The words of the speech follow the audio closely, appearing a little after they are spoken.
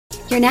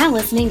You're now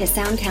listening to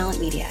Sound Talent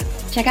Media.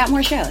 Check out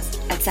more shows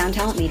at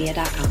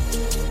soundtalentmedia.com.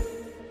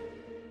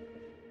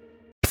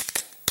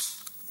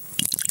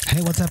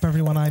 Hey, what's up,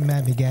 everyone? I'm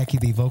Matt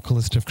McGachy, the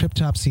vocalist of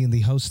Cryptopsy and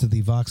the host of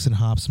the Vox and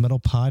Hops Metal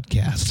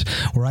Podcast,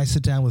 where I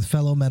sit down with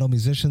fellow metal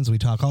musicians. We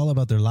talk all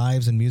about their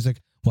lives and music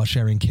while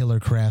sharing killer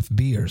craft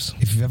beers.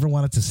 If you've ever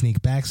wanted to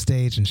sneak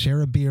backstage and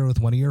share a beer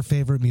with one of your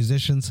favorite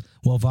musicians,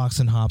 well, Vox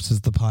and Hops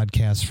is the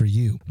podcast for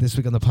you. This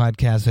week on the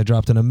podcast, I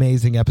dropped an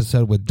amazing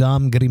episode with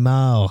Dom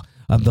Grimal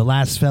of The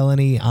Last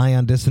Felony,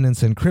 Ion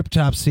Dissonance, and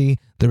Cryptopsy.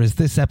 There is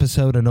this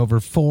episode and over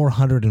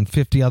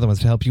 450 other ones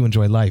to help you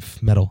enjoy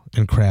life, metal,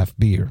 and craft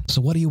beer.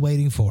 So what are you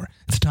waiting for?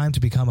 It's time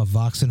to become a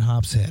Vox and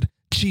Hops head.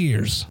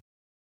 Cheers!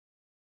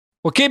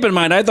 Well, keep in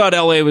mind, I thought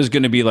LA was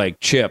going to be like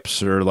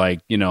Chips or like,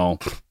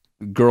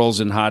 girls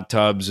in hot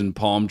tubs and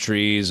palm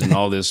trees and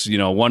all this,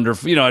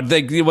 wonderful,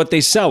 what they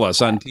sell us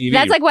on TV.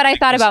 That's like what I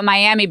thought about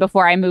Miami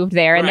before I moved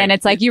there. And then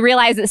it's like you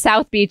realize that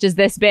South Beach is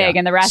this big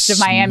and the rest of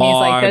Miami is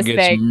like this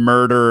big.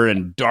 Murder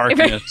and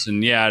darkness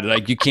and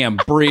like you can't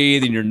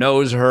breathe and your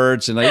nose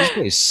hurts and like this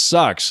place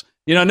sucks.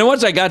 And then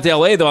once I got to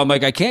LA though, I'm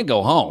like, I can't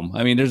go home.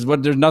 I mean, there's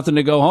nothing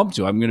to go home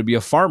to. I'm going to be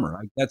a farmer.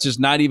 Like, that's just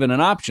not even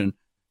an option.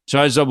 So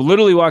I was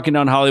literally walking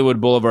down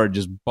Hollywood Boulevard,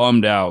 just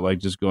bummed out, like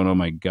just going, oh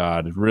my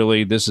God,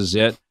 really? This is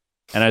it?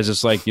 And I was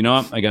just like,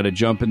 I got to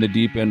jump in the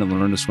deep end and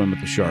learn to swim with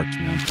the sharks,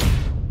 man.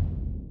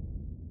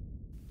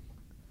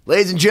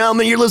 Ladies and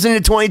gentlemen, you're listening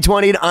to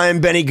 2020. And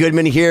I'm Benny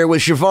Goodman here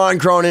with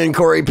Siobhan Cronin and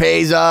Corey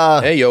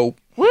Peza. Hey, yo.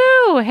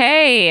 Woo,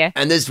 hey.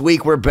 And this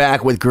week we're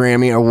back with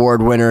Grammy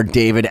Award winner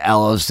David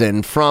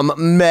Ellefson from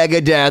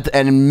Megadeth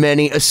and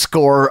many a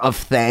score of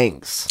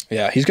things.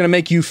 Yeah, he's going to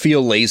make you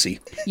feel lazy.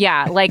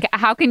 Yeah, like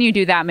how can you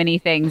do that many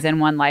things in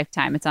one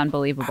lifetime? It's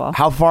unbelievable.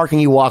 How far can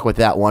you walk with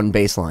that one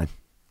bass line?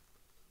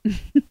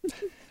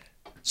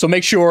 So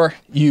make sure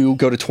you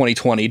go to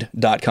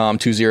 2020.com,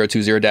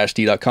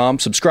 2020-d.com,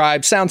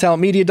 subscribe,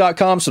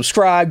 soundtalentmedia.com,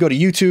 subscribe, go to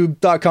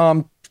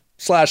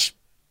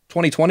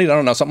youtube.com/2020, I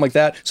don't know, something like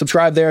that.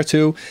 Subscribe there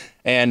too,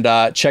 and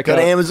check out... Go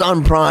to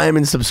Amazon Prime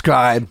and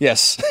subscribe.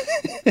 Yes.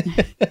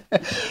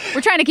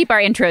 We're trying to keep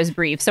our intros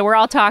brief, so we're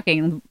all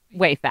talking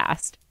way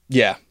fast.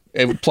 Yeah,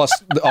 plus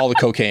all the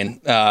cocaine.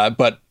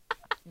 But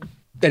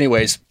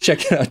anyways,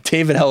 check out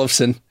David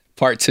Ellefson,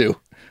 Part 2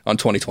 on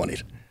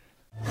 2020.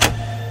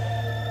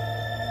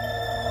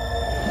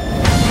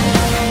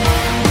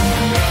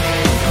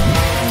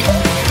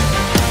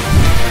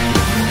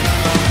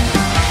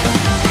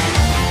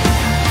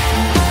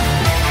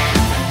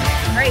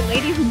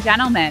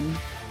 Gentlemen,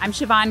 I'm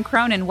Siobhan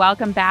Cronin.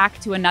 Welcome back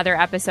to another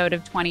episode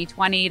of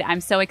 2020.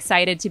 I'm so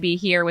excited to be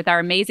here with our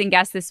amazing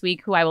guest this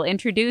week, who I will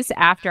introduce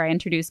after I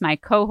introduce my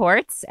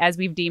cohorts, as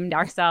we've deemed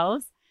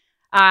ourselves.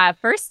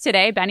 First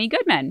today, Benny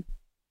Goodman.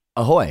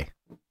 Ahoy.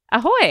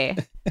 Ahoy.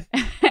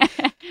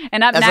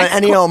 And up That's next...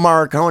 That's Ennio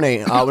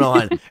Morricone.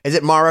 No, is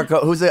it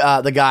Morricone? Who's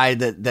the guy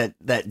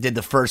that did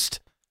the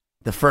first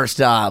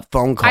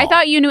phone call? I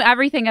thought you knew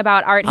everything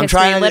about art,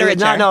 history, and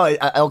literature. No,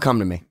 it'll come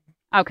to me.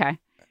 Okay.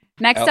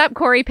 Next up,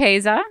 Corey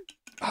Peza.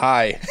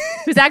 Hi.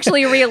 Who's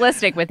actually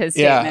realistic with his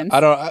statements.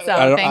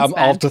 I'll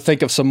have to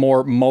think of some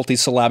more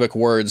multisyllabic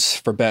words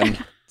for Ben.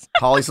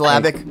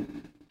 Polysyllabic.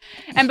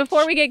 And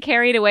before we get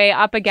carried away,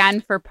 up again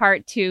for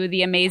part 2,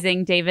 the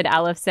amazing David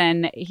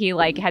Ellefson. He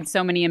had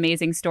so many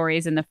amazing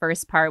stories in the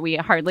first part. We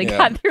hardly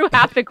got through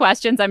half the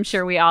questions I'm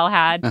sure we all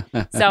had.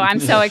 So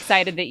I'm so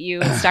excited that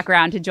you stuck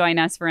around to join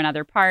us for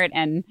another part,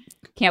 and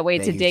can't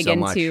wait to dig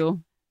into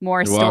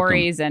more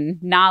stories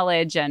and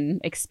knowledge and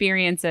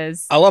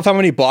experiences. I love how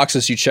many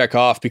boxes you check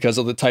off because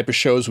of the type of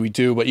shows we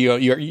do. But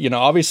you're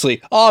obviously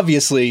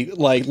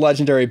like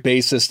legendary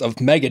bassist of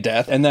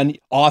Megadeth, and then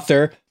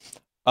author,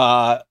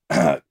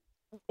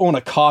 own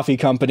a coffee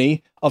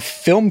company, a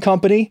film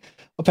company,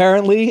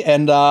 apparently,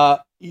 and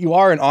you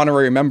are an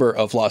honorary member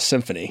of Lost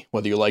Symphony,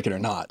 whether you like it or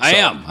not. I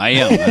am,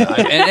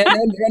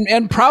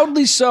 and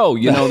proudly so.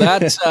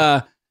 That's.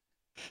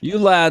 You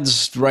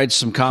lads write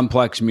some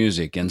complex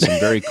music and some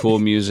very cool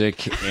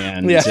music,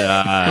 and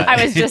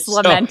I was just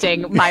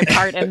lamenting my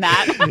part in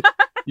that.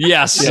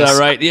 Yes.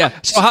 Right, yeah.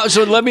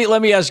 So let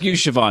me ask you,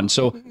 Siobhan.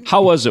 So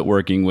how was it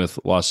working with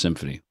Lost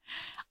Symphony?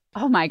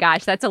 Oh my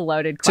gosh, that's a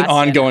loaded question. It's an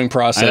ongoing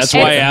process. That's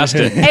why I asked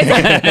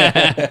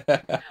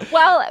it.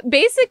 Well,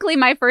 basically,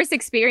 my first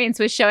experience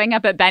was showing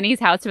up at Benny's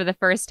house for the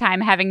first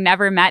time, having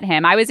never met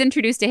him. I was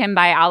introduced to him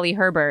by Ollie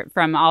Herbert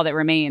from All That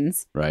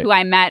Remains, who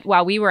I met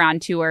while we were on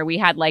tour. We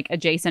had like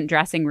adjacent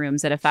dressing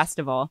rooms at a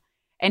festival.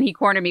 And he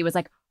cornered me, was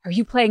like, "Are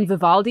you playing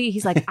Vivaldi?"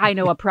 He's like, "I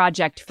know a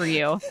project for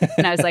you."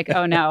 And I was like,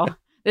 oh no.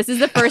 This is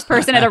the first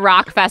person at a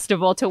rock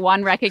festival to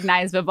 1,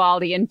 recognize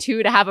Vivaldi, and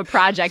 2, to have a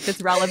project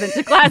that's relevant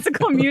to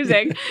classical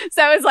music.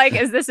 So I was like,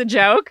 is this a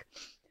joke?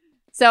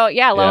 So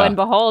lo and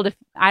behold,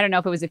 I don't know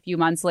if it was a few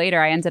months later,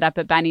 I ended up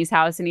at Benny's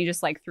house and he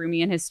just like threw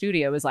me in his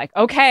studio. It was like,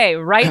 okay,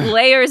 write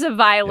layers of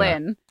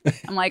violin.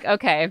 I'm like,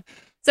 okay.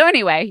 So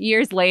anyway,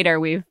 years later,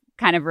 we've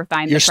kind of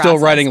refined. You're still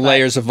writing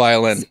layers of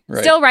violin,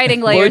 right? Still writing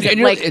layers,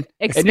 expanding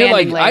and you're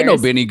like, layers. I know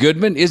Benny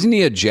Goodman. Isn't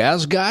he a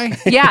jazz guy?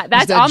 Yeah,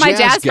 that's all my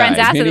jazz friends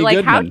asked. Like,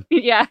 Goodman.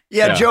 how?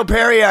 Yeah, Joe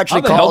Perry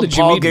actually called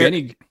Paul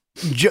Gary.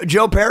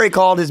 Joe Perry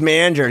called his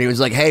manager and he was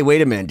like, "Hey, wait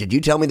a minute. Did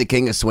you tell me the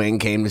King of Swing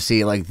came to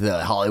see like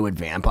the Hollywood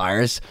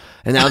Vampires?"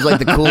 And that was like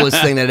the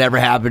coolest thing that had ever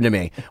happened to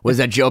me, was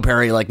that Joe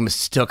Perry like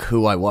mistook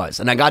who I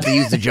was. And I got to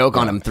use the joke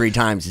on him 3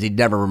 times because he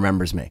never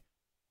remembers me.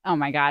 Oh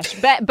my gosh.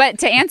 But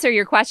to answer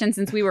your question,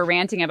 since we were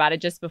ranting about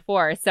it just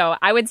before, so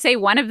I would say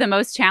one of the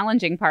most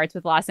challenging parts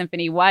with Lost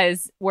Symphony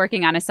was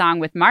working on a song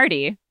with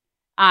Marty.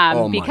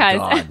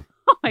 Because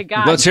oh my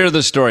God. Let's hear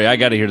the story. I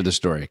got to hear the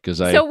story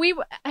So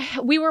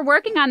we were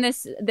working on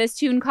this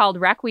tune called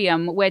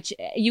Requiem, which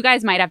you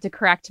guys might have to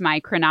correct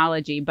my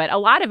chronology, but a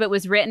lot of it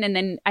was written and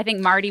then I think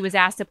Marty was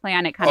asked to play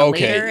on it kind of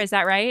later. Is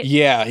that right?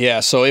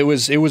 Yeah. So it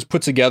was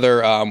put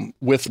together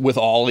with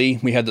Ollie.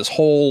 We had this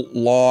whole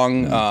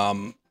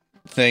long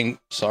thing.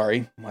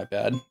 Sorry, my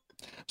bad.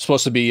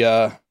 Supposed to be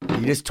you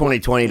just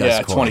 2020 does.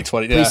 Yeah,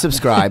 2020. Please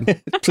subscribe.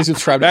 Please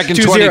subscribe. Back in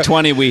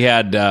 2020 we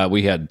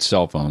had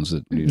cell phones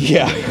that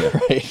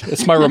right.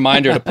 It's my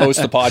reminder to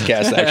post the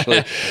podcast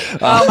actually.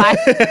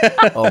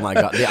 Oh my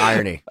God, the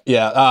irony.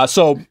 Yeah.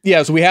 So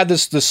we had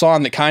this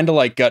song that kind of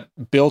like got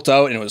built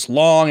out and it was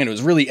long and it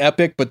was really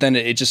epic, but then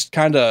it just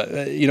kind of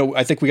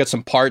I think we got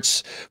some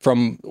parts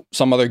from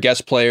some other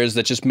guest players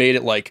that just made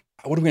it like,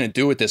 what are we going to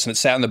do with this? And it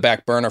sat in the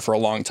back burner for a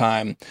long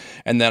time.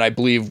 And then I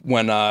believe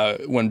when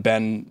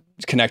Ben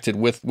connected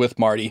with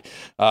Marty,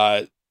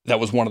 that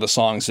was one of the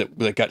songs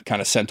that got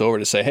kind of sent over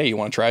to say, hey, you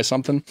want to try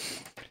something?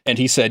 And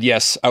he said,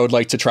 yes, I would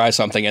like to try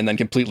something, and then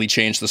completely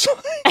changed the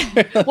song.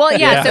 Well,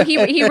 yeah. So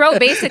he wrote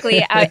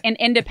basically an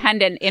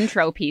independent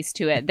intro piece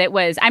to it that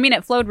was,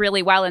 it flowed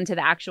really well into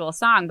the actual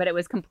song, but it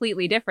was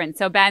completely different.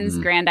 So Ben's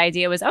grand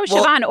idea was,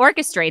 Siobhan,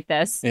 orchestrate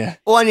this. Yeah.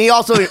 Well, and he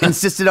also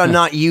insisted on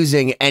not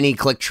using any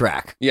click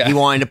track. Yeah. He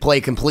wanted to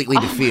play completely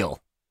to feel.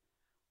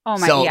 Oh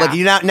my! So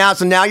yeah.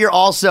 now you're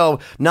also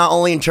not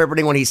only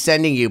interpreting what he's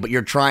sending you, but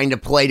you're trying to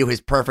play to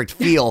his perfect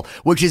feel,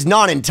 which is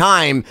not in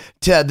time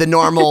to the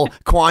normal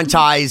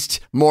quantized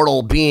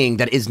mortal being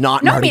that is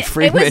not Marty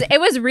Friedman. It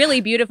was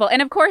really beautiful,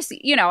 and of course,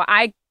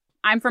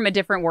 I'm from a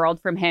different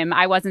world from him.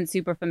 I wasn't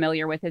super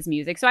familiar with his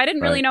music, so I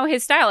didn't really know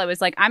his style. I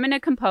was like, I'm going to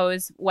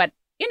compose what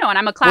and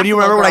I'm a classical. What do you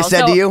remember girl, what I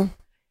said to you?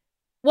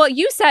 Well,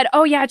 you said,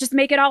 oh, yeah, just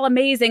make it all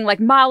amazing,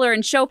 like Mahler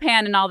and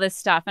Chopin and all this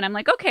stuff. And I'm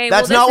like, okay.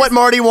 That's not what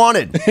Marty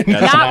wanted. That's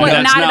not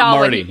at all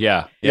Marty.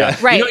 Yeah.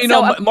 Right.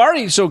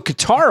 Marty, so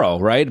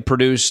Kitaro, right,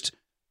 produced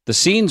the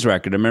Scenes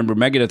record. I remember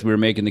Megadeth, we were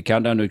making the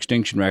Countdown to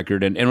Extinction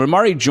record. And when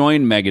Marty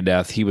joined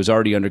Megadeth, he was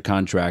already under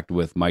contract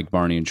with Mike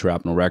Barney and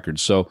Shrapnel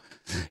Records. So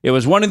it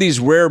was one of these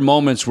rare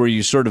moments where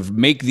you sort of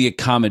make the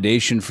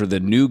accommodation for the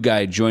new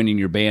guy joining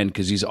your band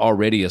because he's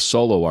already a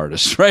solo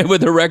artist, right,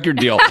 with a record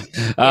deal.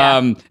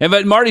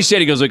 But Marty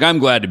said, he goes, like, I'm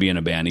glad to be in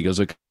a band. He goes,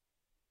 like,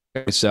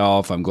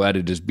 myself, I'm glad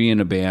to just be in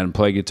a band,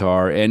 play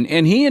guitar. And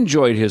he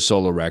enjoyed his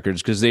solo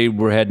records because they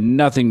had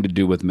nothing to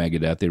do with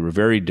Megadeth. They were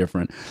very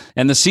different.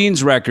 And the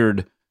Scenes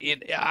record,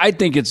 I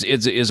think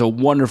it's a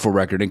wonderful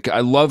record, and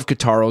I love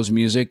Kitaro's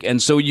music. And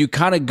so you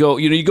kind of go,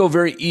 you go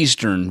very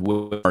Eastern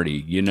with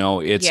Marty.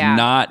 It's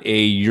not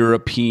a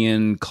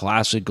European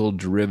classical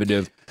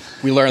derivative.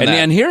 We learned that.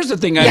 And here's the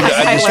thing: I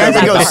learned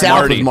to go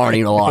south with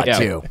Marty a lot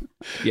too.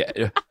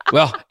 Yeah.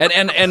 Well,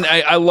 and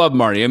I love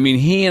Marty. I mean,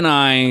 he and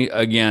I,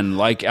 again,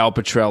 like Al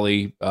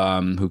Pitrelli,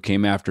 who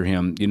came after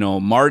him.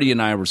 Marty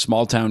and I were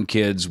small town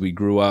kids. We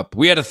grew up.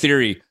 We had a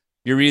theory: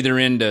 you're either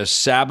into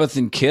Sabbath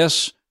and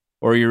Kiss,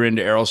 or you're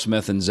into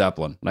Aerosmith and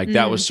Zeppelin. Like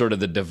that was sort of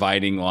the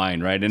dividing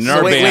line, right? And in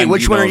our band,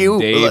 which one are you?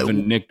 Dave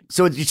and Nick.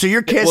 So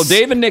you're Kiss. Well,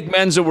 Dave and Nick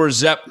Menza were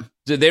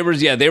They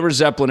were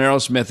Zeppelin,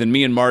 Aerosmith, and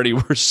me and Marty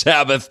were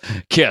Sabbath,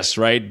 Kiss,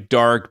 right?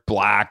 Dark,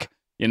 black.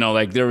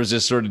 There was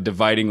this sort of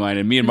dividing line.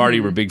 And me and Marty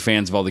were big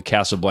fans of all the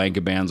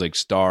Casablanca bands like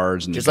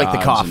Stars and just like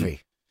the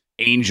Coffee,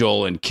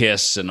 Angel and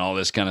Kiss and all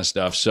this kind of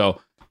stuff. So.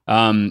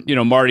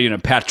 Marty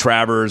and Pat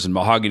Travers and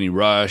Mahogany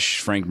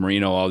Rush, Frank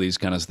Marino, all these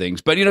kind of things.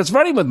 But, it's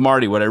funny with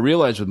Marty, what I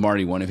realized with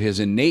Marty, one of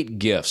his innate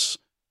gifts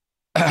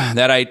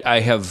that I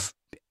have,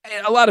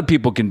 a lot of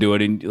people can do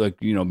it.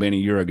 And Benny,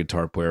 you're a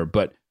guitar player,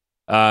 but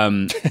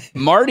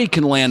Marty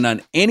can land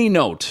on any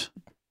note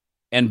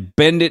and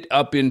bend it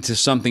up into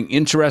something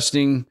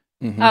interesting.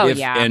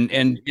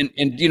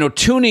 Mm-hmm. And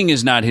tuning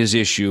is not his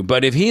issue,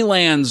 but if he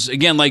lands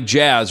again like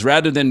jazz,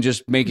 rather than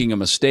just making a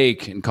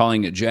mistake and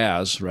calling it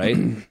jazz, right?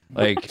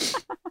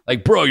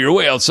 like bro, you're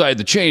way outside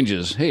the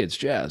changes. Hey, it's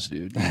jazz,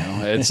 dude.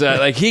 It's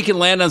like he can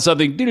land on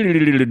something,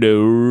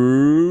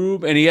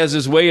 and he has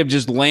this way of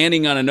just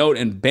landing on a note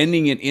and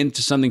bending it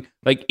into something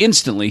like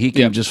instantly. He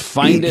can just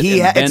find it.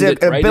 It's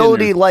an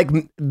ability like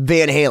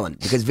Van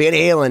Halen, because Van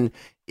Halen.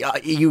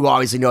 You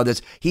obviously know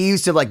this. He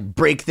used to like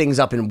break things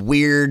up in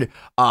weird,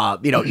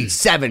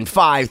 7,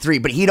 5, 3,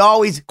 but he'd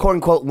always quote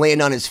unquote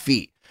land on his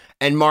feet.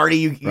 And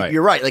Marty,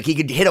 you're right. Like he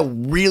could hit a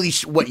really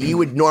what you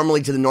would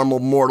normally to the normal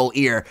mortal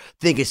ear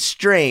think is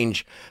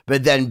strange,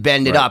 but then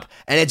bend it up,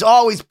 and it's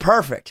always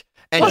perfect.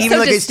 And well, even so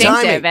like his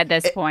timing at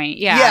this point,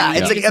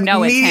 it's like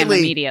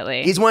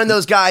immediately. He's one of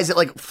those guys that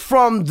like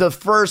from the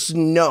first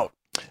note.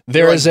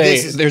 There's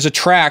a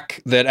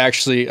track that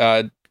actually,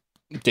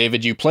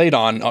 David, you played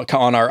on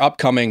our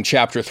upcoming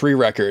Chapter 3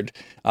 record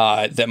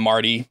that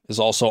Marty is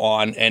also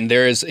on, and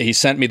he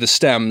sent me the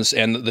stems,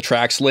 and the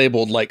track's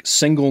labeled like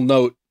single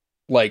note,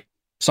 like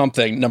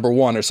something number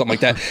 1 or something like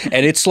that,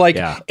 and it's like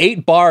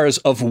 8 bars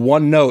of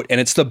one note,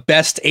 and it's the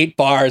best 8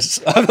 bars.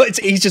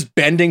 He's just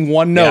bending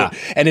one note,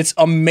 and it's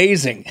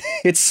amazing.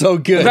 It's so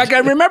good. In fact, I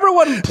remember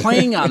one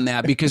playing on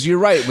that because you're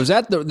right. Was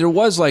that there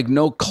was like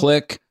no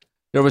click?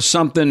 There was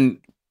something.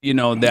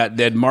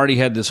 That Marty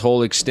had this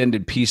whole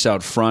extended piece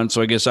out front.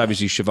 So I guess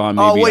obviously Siobhan.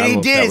 What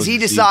he did is he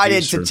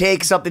decided to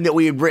take something that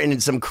we had written in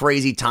some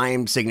crazy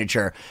time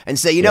signature and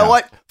say, you know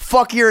what?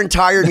 Fuck your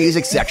entire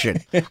music section.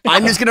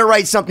 I'm just going to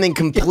write something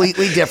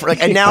completely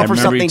different. And now for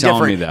something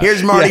different.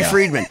 Here's Marty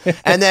Friedman.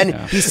 And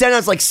then he sent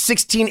us like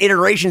 16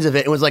 iterations of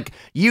it and was like,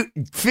 you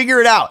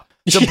figure it out.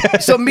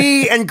 So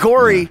me and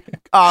Corey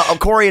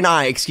and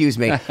I, excuse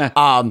me,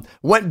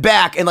 went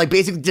back and like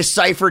basically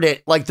deciphered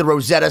it like the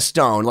Rosetta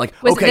Stone. Like,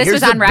 here's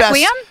the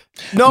Requiem?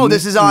 Best. No,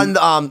 this is on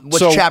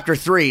Chapter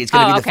 3. It's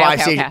going to be the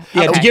 5 stages.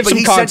 Yeah, to give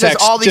some context,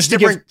 all these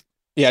different.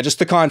 Just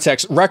the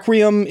context.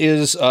 Requiem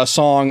is a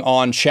song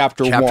on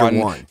Chapter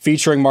 1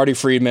 featuring Marty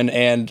Friedman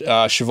and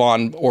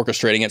Siobhan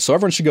orchestrating it. So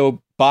everyone should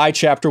go buy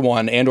Chapter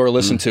 1 and or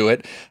listen to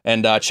it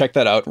and check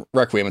that out.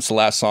 Requiem, it's the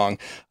last song.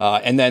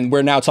 And then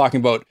we're now talking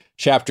about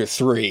Chapter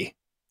 3,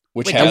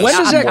 which has... And when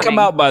does that come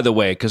out, by the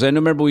way? Because I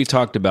remember we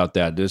talked about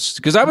that.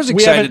 Because I was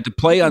excited to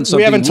play on something.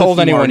 We haven't told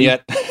anyone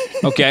yet.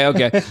 Okay.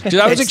 Because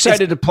I was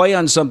excited to play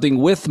on something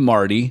with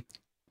Marty.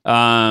 It's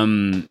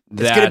going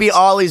to be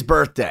Ollie's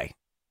birthday.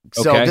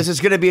 So this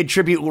is going to be a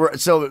tribute.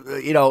 So,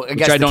 I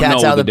guess the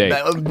cat's out of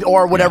the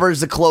or whatever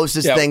is the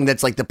closest thing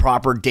that's like the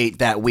proper date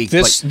that week.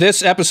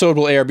 This episode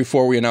will air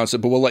before we announce it,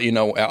 but we'll let you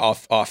know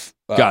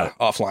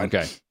offline.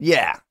 Okay.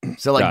 Yeah.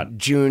 So like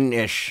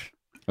June-ish.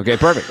 Okay,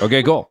 perfect.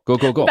 Okay, cool.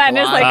 Ben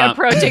is like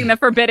approaching the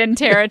forbidden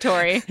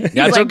territory.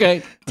 That's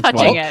okay.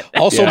 Touching it.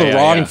 Also the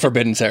wrong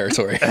forbidden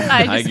territory.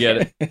 I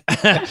get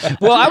it.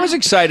 Well, I was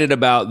excited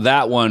about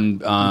that one.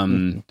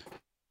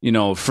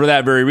 For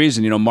that very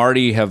reason,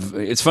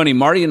 it's funny,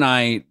 Marty and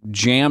I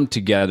jammed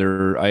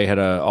together. I had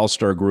an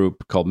all-star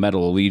group called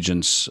Metal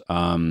Allegiance,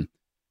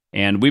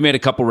 and we made a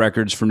couple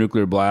records for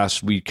Nuclear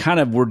Blast. We kind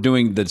of were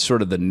doing the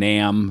sort of the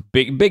NAMM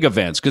big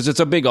events because it's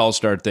a big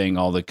all-star thing,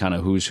 all the kind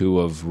of who's who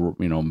of,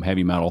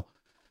 heavy metal.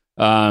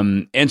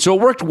 And so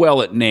it worked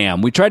well at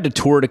NAMM. We tried to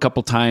tour it a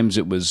couple times.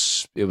 It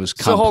was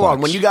complex. So hold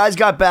on, when you guys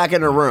got back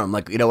in the room,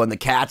 like when the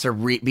cats are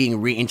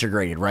being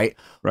reintegrated, right?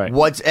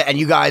 And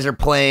you guys are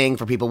playing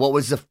for people.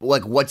 What's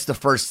the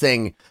first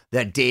thing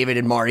that David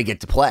and Marty get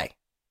to play?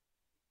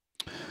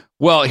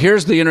 Well,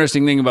 here's the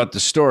interesting thing about the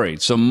story.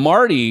 So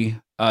Marty,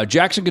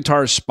 Jackson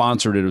Guitars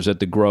sponsored it. It was at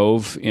the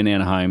Grove in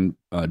Anaheim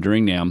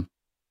during NAMM,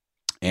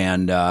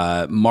 and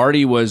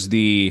Marty was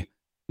the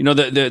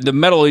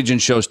Metal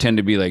Allegiance shows tend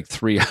to be like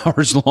 3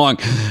 hours long.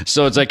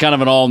 So it's like kind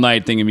of an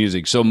all-night thing of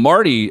music. So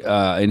Marty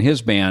and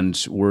his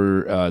bands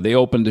they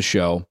opened the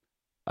show.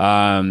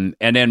 And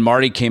then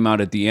Marty came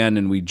out at the end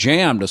and we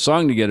jammed a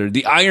song together.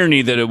 The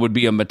irony that it would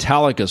be a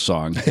Metallica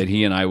song that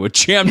he and I would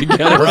jam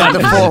together. Was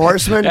it the Four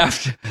Horsemen?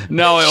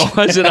 No, it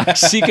wasn't.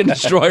 Seek and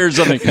Destroy or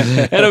something.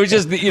 And it was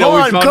just,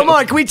 come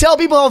on. Can we tell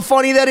people how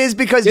funny that is?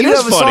 Because you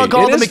have a song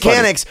called The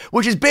Mechanics,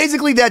 which is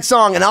basically that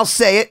song. And I'll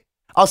say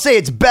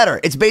it's better.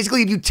 It's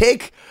basically you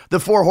take the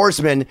Four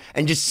Horsemen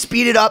and just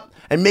speed it up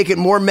and make it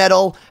more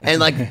metal and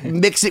like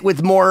mix it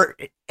with more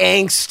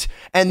angst.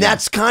 And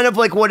that's kind of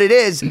like what it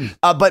is.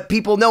 But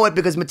people know it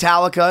because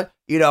Metallica,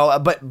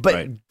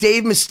 but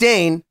Dave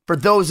Mustaine, for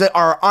those that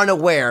are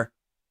unaware,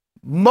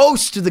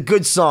 most of the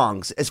good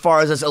songs, as far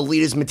as us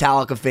elitist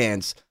Metallica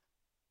fans,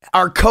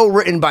 are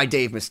co-written by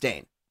Dave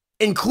Mustaine,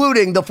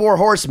 including the Four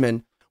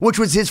Horsemen, which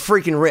was his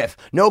freaking riff.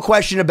 No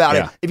question about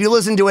it. If you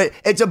listen to it,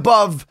 it's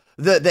above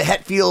the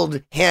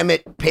Hetfield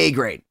Hammett pay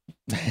grade.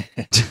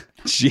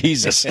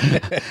 Jesus.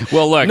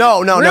 Well, look.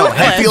 No.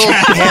 Hetfield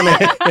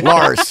Hammett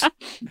Lars.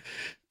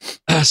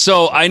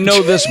 So I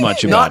know this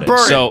much about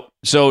it.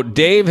 So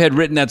Dave had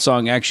written that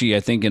song actually, I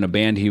think, in a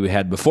band he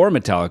had before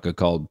Metallica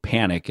called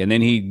Panic, and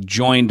then he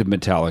joined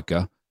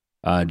Metallica.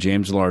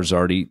 James Lars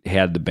already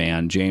had the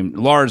band.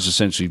 Lars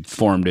essentially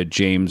formed it.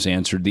 James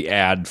answered the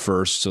ad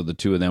first, so the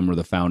two of them were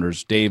the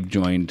founders. Dave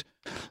joined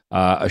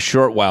a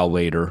short while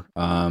later,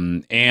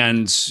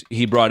 and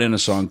he brought in a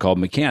song called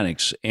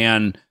Mechanics,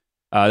 and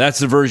that's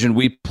the version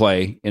we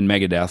play in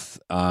Megadeth.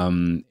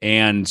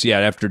 And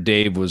after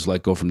Dave was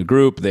let go from the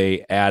group,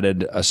 they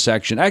added a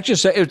section.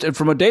 Actually,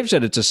 from what Dave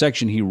said, it's a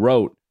section he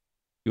wrote.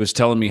 He was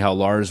telling me how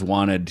Lars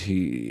wanted.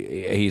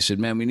 He said,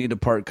 "Man, we need a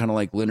part kind of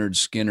like Lynyrd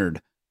Skynyrd."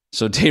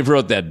 So Dave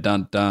wrote that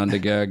dun dun da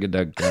ga ga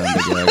da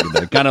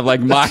dun kind of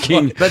like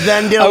mocking. But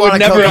then did a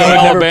lot of cocaine.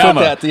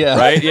 Alabama,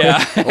 right?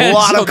 Yeah, a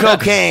lot of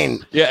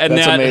cocaine. Yeah, and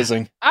that's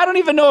amazing. I don't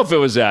even know if it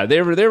was that.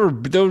 They were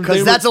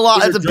because that's a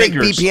lot. That's a big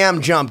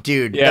BPM jump,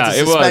 dude. Yeah, that's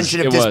a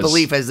suspension of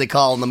disbelief, as they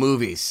call in the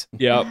movies.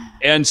 Yeah,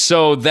 and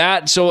so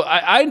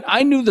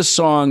I knew the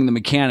song, the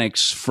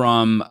mechanics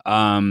from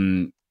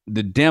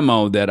the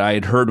demo that I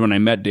had heard when I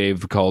met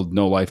Dave called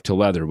No Life to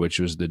Leather, which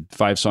was the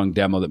 5-song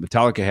demo that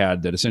Metallica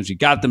had that essentially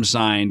got them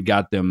signed,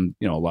 got them,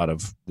 a lot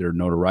of their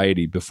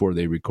notoriety before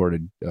they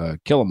recorded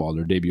Kill 'Em All,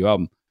 their debut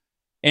album.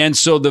 And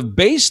so the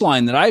bass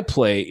line that I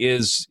play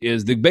is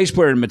the bass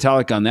player in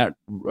Metallica on that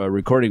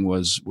recording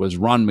was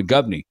Ron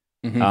McGovney,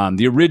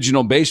 the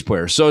original bass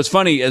player. So it's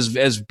funny,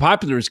 as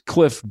popular as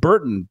Cliff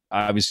Burton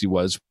obviously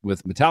was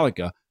with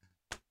Metallica,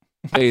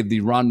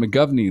 the Ron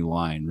McGovney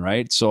line,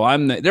 right? So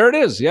there it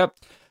is. Yep.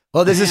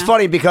 Well, this is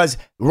funny because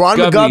Ron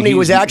McGovney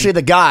was actually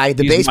the guy,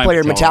 the bass player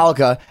in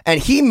Metallica, and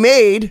he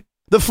made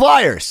the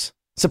Flyers.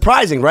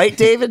 Surprising, right,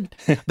 David?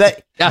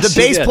 That the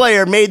bass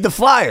player made the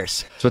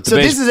Flyers. So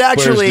this is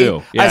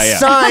actually a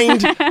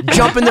signed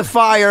Jump in the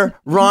Fire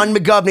Ron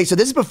McGovney. So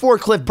this is before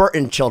Cliff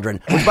Burton,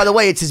 children, which, by the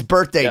way, it's his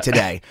birthday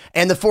today,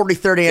 and the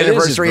 43rd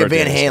anniversary of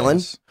Van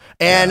Halen.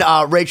 And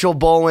Rachel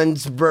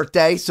Boland's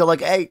birthday. So,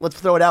 hey, let's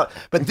throw it out.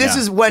 But this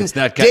is when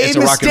Dave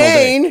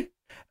Mustaine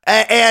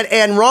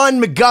and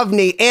Ron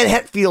McGovney and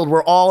Hetfield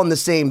were all in the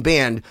same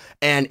band,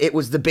 and it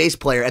was the bass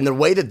player. And the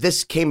way that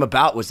this came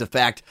about was the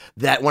fact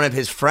that one of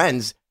his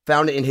friends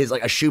found it in his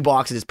a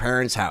shoebox at his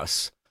parents'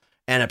 house,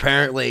 and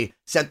apparently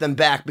sent them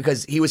back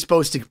because he was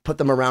supposed to put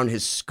them around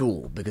his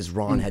school because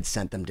Ron had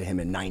sent them to him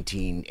in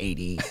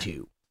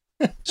 1982.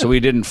 So he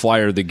didn't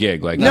flyer the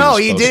gig no,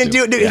 he didn't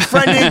do it. His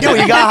friend didn't do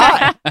it. He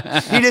got high.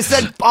 He just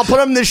said, "I'll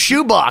put him in the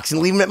shoebox and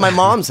leave him at my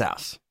mom's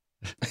house."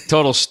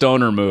 Total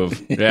stoner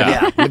move.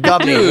 Yeah.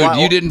 McGovney, dude,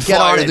 you didn't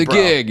flyer the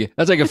gig.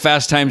 That's like a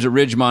Fast Times at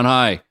Ridgemont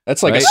High.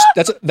 That's like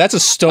that's a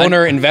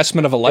stoner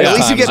investment of a lifetime. At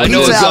least you get I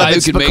know a pizza guy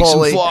who can make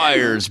some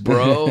flyers,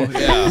 bro.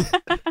 Yeah.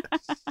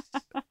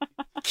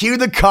 Cue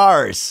the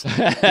Cars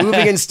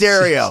moving in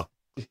stereo.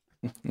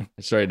 I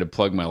started to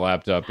plug my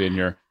laptop in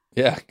here.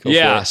 Yeah.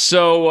 Yeah.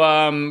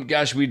 So,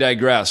 gosh, we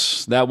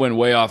digress. That went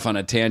way off on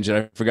a tangent.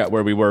 I forgot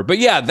where we were, but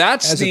yeah,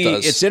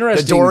 it's interesting.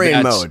 The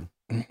Dorian mode.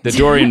 The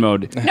Dorian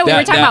mode. No, we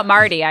were talking about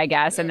Marty, I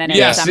guess, and then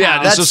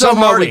that's so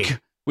Marty.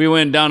 We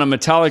went down a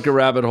Metallica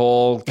rabbit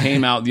hole,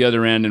 came out the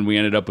other end, and we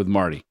ended up with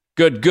Marty.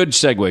 Good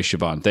segue,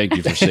 Siobhan. Thank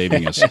you for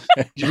saving us. I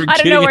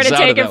don't know where to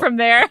take it from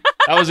there.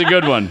 That was a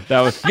good one.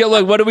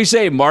 Look, what do we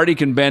say? Marty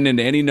can bend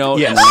into any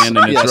note and land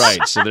in its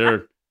right. So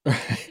there.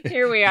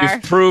 Here we are.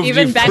 You've proved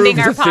bending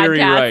our the theory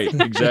podcast. Right.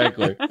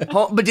 Exactly.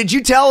 But did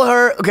you tell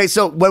her? Okay,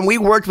 so when we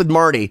worked with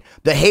Marty,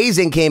 the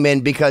hazing came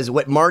in because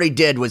what Marty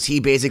did was he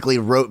basically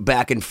wrote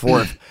back and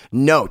forth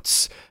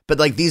notes. But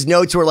these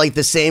notes were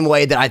the same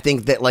way that I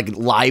think that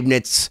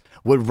Leibniz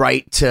would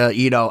write to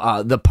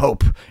the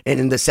Pope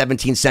in the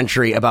 17th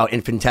century about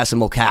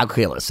infinitesimal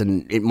calculus,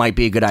 and it might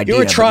be a good idea.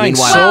 You were trying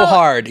so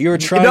hard. You were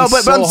trying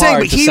but I'm saying,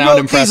 but he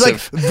wrote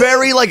these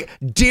very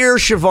dear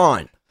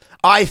Siobhan.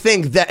 I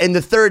think that in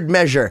the third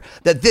measure,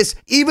 that this,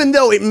 even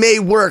though it may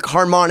work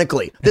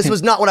harmonically, this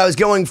was not what I was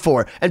going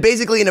for. And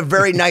basically, in a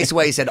very nice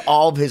way, said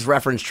all of his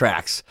reference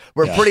tracks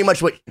were pretty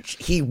much what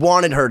he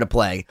wanted her to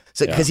play.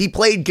 So because he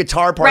played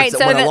guitar parts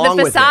that went along with it. Right,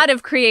 so the facade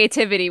of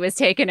creativity was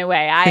taken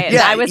away.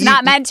 I was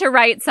not meant to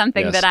write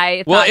something that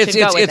I thought should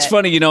go with it. It's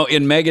funny, in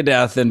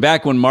Megadeth, and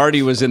back when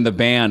Marty was in the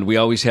band, we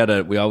always had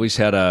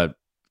a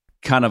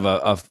kind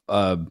of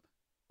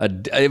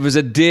it was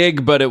a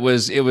dig, but it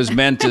was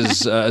meant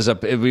as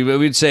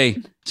we'd say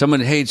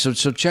someone, hey, so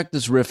check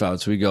this riff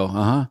out. So we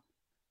go,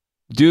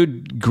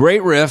 dude,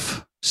 great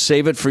riff.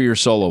 Save it for your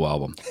solo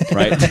album,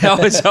 right? That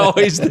was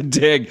always the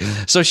dig.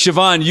 So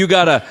Siobhan, you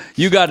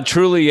got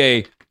truly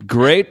a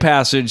great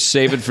passage.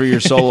 Save it for your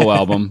solo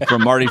album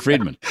from Marty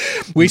Friedman.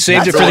 We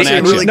saved it for the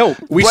end.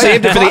 We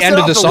saved it for the end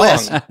of the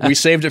song. We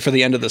saved it for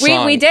the end of the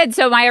song. We did.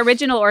 So my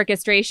original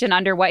orchestration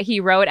under what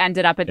he wrote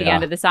ended up at the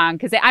end of the song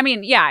because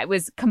it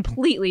was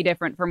completely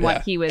different from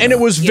what he was. And it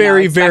was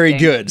very, very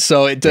good.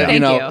 So it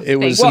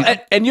was. Well,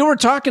 and you were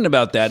talking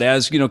about that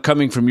as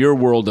coming from your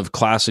world of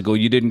classical.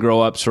 You didn't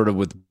grow up sort of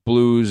with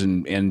blues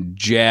and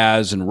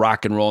jazz and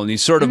rock and roll and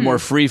these sort of more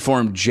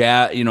freeform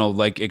jazz,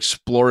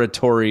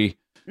 exploratory.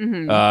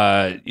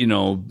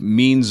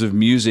 Means of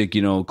music,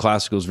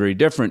 classical is very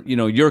different.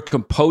 You're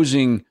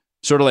composing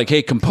sort of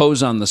hey,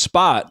 compose on the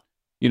spot.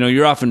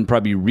 You're often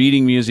probably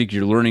reading music.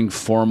 You're learning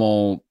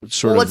formal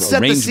sort of let's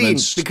set the scene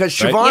because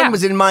Siobhan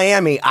was in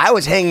Miami. I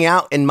was hanging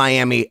out in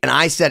Miami, and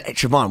I said, hey,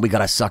 Siobhan, we got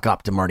to suck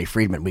up to Marty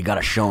Friedman. We got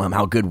to show him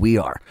how good we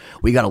are.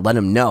 We got to let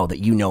him know that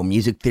you know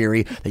music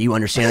theory, that you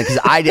understand it. Because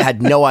I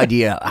had no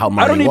idea how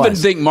Marty was. I don't even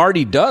think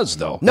Marty does,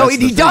 though. No, he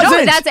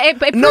doesn't.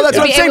 No, that's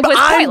what I'm saying. But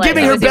I'm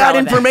giving her bad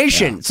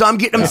information. Yeah. So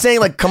I'm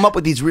saying come up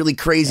with these really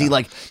crazy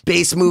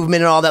bass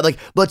movement and all that.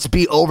 Let's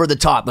be over the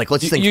top.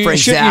 Let's think Frank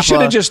Zappa. You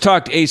should have just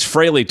talked Ace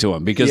Frehley to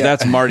him. Because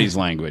that's Marty's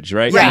language,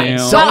 right? Yeah.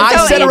 So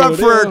I set her up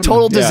for a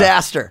total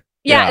disaster.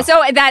 Yeah,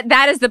 so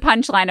that is the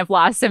punchline of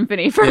Lost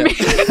Symphony for me.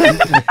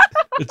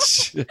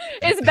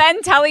 Is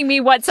Ben telling me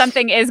what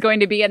something is going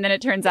to be, and then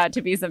it turns out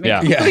to be something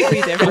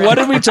completely different. What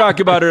did we talk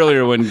about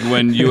earlier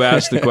when you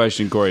asked the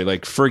question, Corey?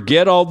 Like,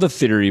 forget all the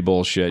theory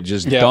bullshit.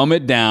 Just dumb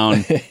it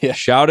down.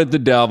 Shout at the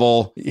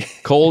devil.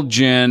 Cold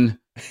gin.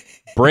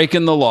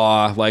 Breaking the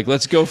law. Like,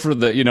 let's go for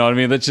the, you know what I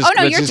mean? Let's just.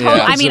 Oh no, you're totally.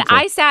 I mean, simple.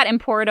 I sat and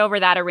poured over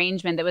that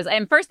arrangement that was,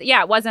 and first,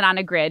 it wasn't on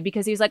a grid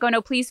because he was like, oh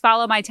no, please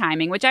follow my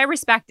timing, which I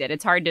respected.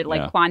 It's hard to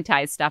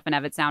quantize stuff and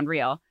have it sound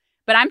real.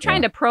 But I'm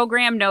trying to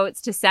program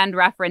notes to send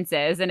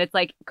references, and it's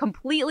like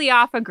completely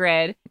off a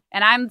grid.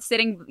 And I'm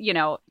sitting,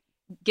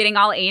 getting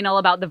all anal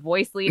about the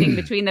voice leading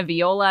between the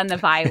viola and the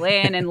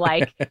violin, and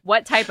like,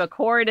 what type of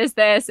chord is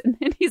this? And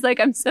then he's like,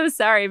 I'm so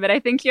sorry, but I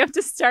think you have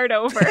to start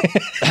over.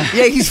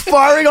 He's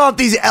firing off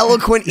these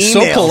eloquent emails.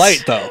 So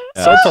polite, though.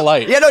 So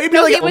polite. Yeah, no, he'd be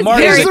like,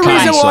 here's the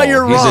reason why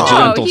you're wrong. He's a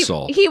gentle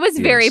soul. He was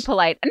very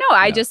polite. No,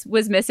 I just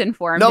was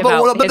misinformed. No,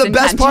 but the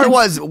best part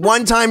was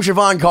one time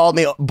Siobhan called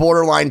me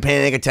borderline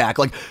panic attack.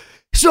 Like,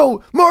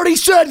 so Marty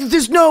said that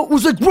this note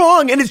was like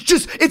wrong, and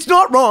it's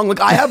not wrong.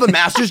 Like, I have a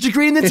master's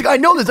degree in this. I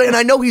know this, and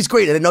I know he's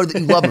great, and I know that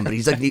you love him, but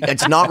he's like,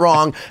 it's not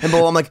wrong. And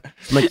I'm like,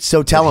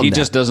 so tell him he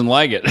just doesn't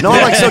like it. No,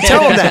 I'm like, so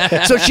tell him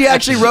that. So she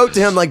actually wrote to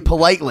him like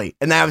politely,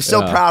 and I was so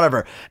proud of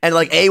her. And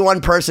like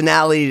A1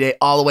 personality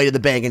all the way to the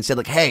bank, and said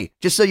like, hey,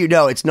 just so you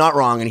know, it's not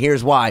wrong, and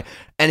here's why.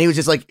 And he was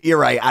just like, you're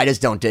right. I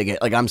just don't dig it.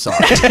 Like, I'm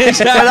sorry.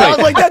 Exactly. And I was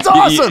like, that's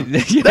awesome.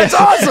 That's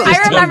awesome.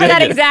 I remember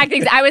that exact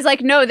thing. I was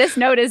like, no, this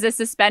note is a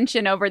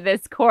suspension over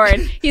this chord.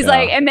 He's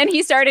like, and then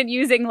he started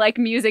using like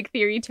music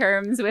theory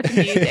terms with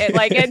me.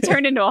 It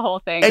turned into a whole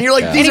thing. And you're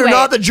like, these are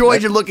not the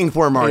joys you're looking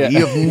for, Marty.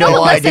 You have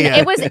no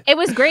idea. It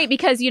was great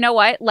because you know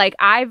what? Like,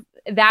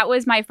 that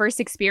was my first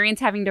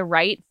experience having to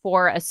write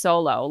for a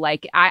solo.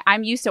 Like,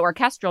 I'm used to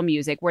orchestral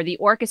music where the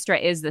orchestra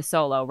is the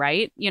solo,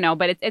 right?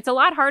 But it's a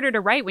lot harder to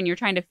write when you're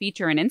trying to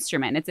feature an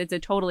instrument. It's a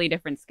totally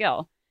different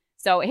skill.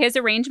 So his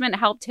arrangement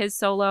helped his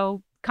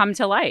solo come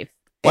to life.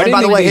 And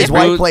by the way, his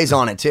wife plays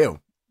on it too.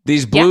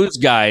 These blues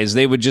guys,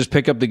 they would just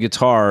pick up the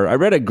guitar. I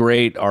read a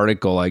great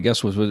article, I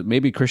guess was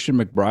maybe Christian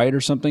McBride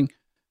or something.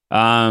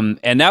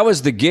 And that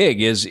was the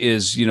gig is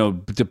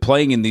to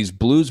playing in these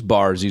blues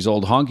bars, these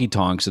old honky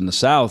tonks in the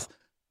South.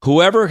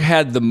 Whoever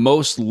had the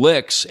most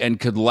licks and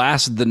could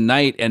last the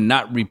night and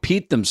not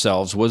repeat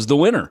themselves was the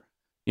winner.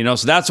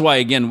 So that's why,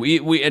 again,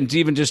 we and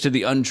even just to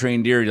the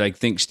untrained ear, like,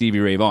 think Stevie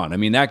Ray Vaughan. I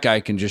mean, that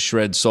guy can just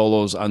shred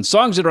solos on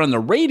songs that are on the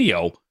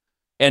radio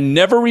and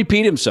never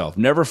repeat himself,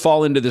 never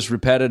fall into this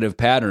repetitive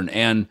pattern.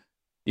 And,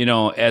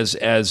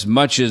 as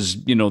much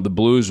as, the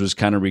blues was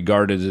kind of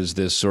regarded as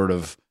this sort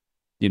of,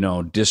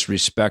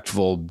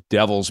 disrespectful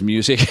devil's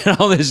music and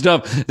all this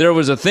stuff, there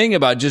was a thing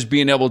about just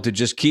being able to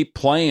just keep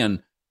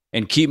playing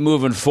and keep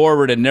moving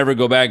forward and never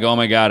go back. Oh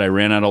my God, I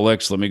ran out of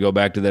licks. Let me go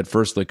back to that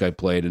first lick I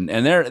played. And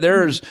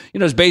there's,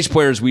 as bass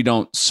players, we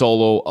don't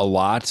solo a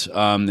lot.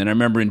 And I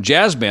remember in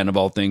jazz band, of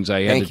all things,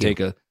 I had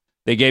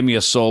they gave me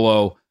a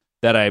solo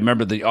that I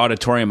remember the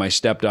auditorium. I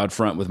stepped out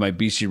front with my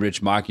BC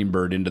Rich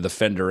Mockingbird into the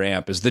Fender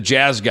amp as the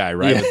jazz guy,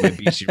 right? With my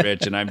BC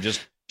Rich. And I'm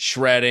just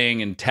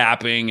shredding and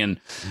tapping. And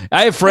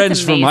I have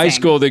friends from high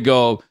school that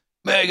go,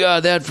 my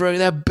God,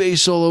 that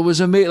bass solo was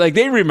amazing. Like,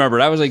 they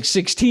remembered. I was like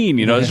 16,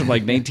 this was from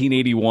like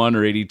 1981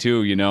 or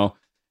 82,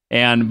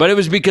 but it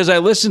was because I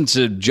listened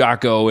to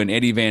Jocko and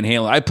Eddie Van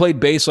Halen. I played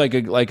bass like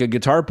a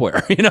guitar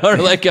player, or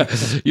like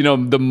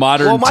the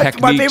modern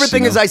techniques. My favorite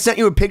thing is I sent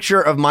you a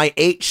picture of my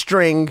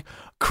 8-string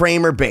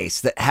Kramer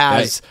bass that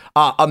has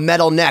a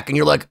metal neck, and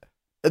you're like,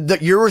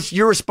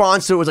 your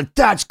response to it was like,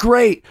 that's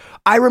great.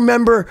 I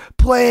remember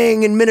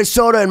playing in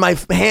Minnesota and my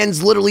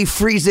hands literally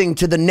freezing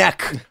to the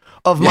neck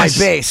of my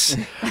bass.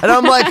 And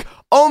I'm like,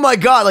 oh my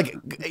God, like,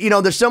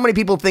 there's so many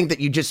people think that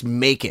you just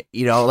make it,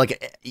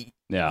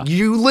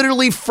 you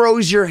literally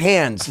froze your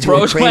hands to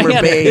a Kramer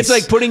bass. It's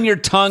like putting your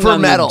tongue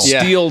on metal. The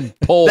steel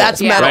pole.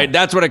 That's metal. Right?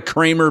 That's what a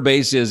Kramer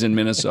bass is in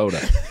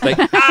Minnesota. Like,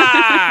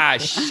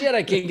 shit,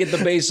 I can't get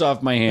the bass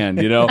off my hand,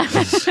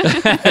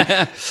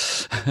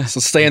 So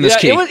stay in this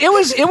key.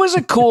 It was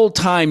a cool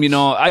time,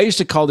 I used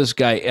to call this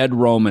guy Ed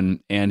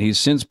Roman, and he's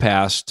since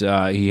passed.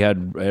 He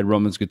had Ed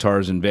Roman's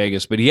guitars in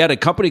Vegas, but he had a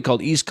company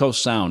called East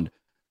Coast Sound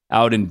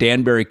out in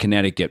Danbury,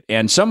 Connecticut.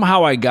 And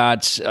somehow I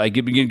got,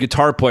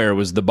 guitar player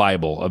was the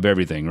Bible of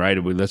everything, right?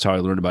 That's how I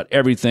learned about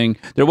everything.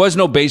 There was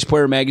no bass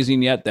player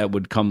magazine yet. That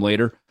would come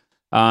later.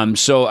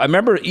 So I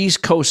remember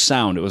East Coast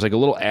Sound. It was like a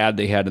little ad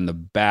they had in the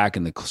back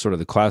in the sort of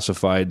the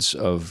classifieds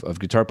of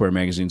Guitar Player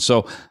magazine.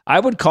 So I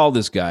would call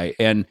this guy,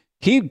 and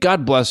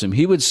God bless him,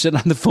 he would sit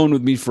on the phone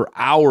with me for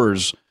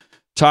hours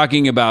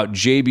talking about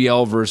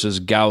JBL versus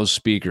Gauss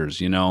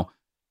speakers,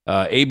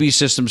 AB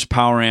Systems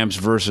power amps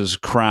versus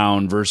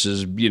Crown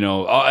versus,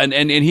 and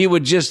he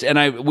would just,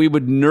 we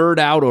would nerd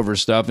out over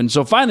stuff. And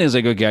so finally I was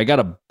like, okay, I got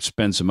to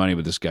spend some money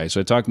with this guy. So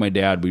I talked to my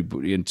dad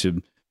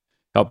into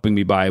helping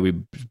me buy. We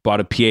bought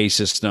a PA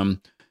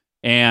system,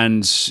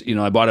 and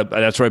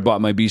that's where I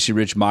bought my BC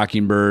Rich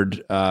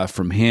Mockingbird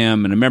from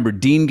him. And I remember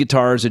Dean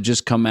guitars had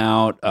just come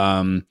out.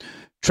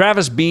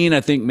 Travis Bean,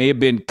 I think, may have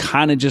been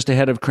kind of just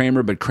ahead of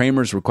Kramer, but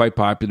Kramer's were quite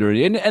popular.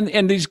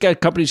 And these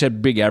companies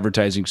had big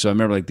advertising. So I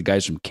remember like the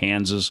guys from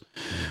Kansas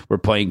were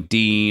playing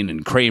Dean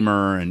and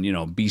Kramer and,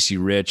 BC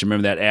Rich. I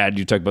remember that ad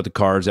you talked about the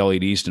cars.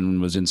 Elliot Easton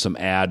was in some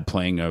ad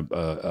playing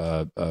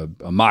a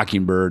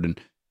Mockingbird.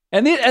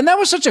 And that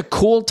was such a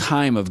cool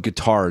time of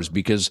guitars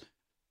because,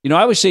 I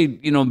always say,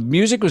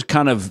 music was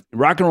kind of,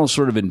 rock and roll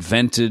sort of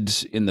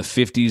invented in the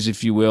 50s,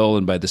 if you will.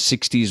 And by the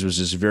 60s was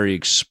this very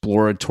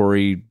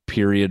exploratory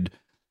period.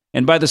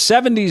 And by the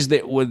 70s,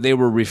 they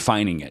were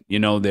refining it.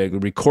 The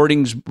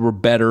recordings were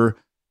better.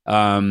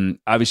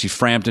 Obviously,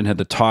 Frampton had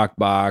the talk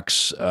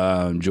box,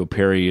 Joe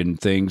Perry and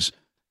things.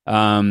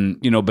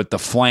 But the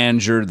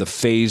flanger, the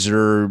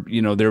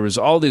phaser, there was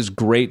all this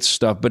great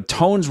stuff. But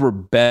tones were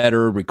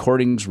better,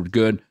 recordings were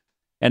good.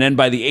 And then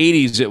by the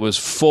 80s, it was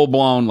full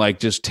blown, like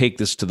just take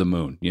this to the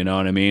moon. You know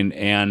what I mean?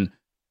 And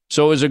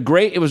so it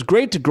was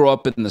great to grow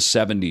up in the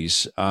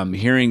 70s,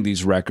 hearing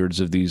these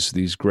records of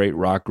these great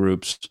rock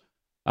groups.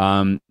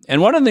 And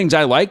one of the things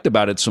I liked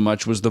about it so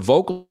much was the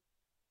vocal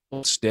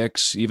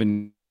sticks,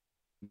 even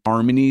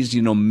harmonies,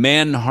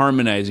 men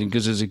harmonizing.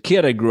 Because as a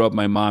kid, I grew up,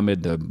 my mom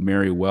had the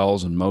Mary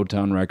Wells and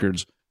Motown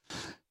records.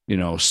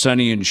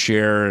 Sonny and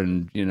Cher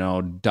and,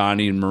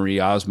 Donnie and Marie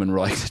Osmond were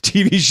like the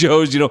TV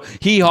shows,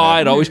 Hee Haw.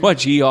 I'd always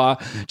watch Hee Haw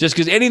just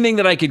because anything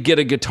that I could get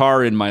a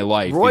guitar in my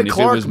life. Roy and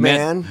Clark, if it was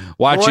man.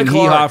 Watching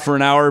Hee Haw for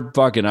an hour,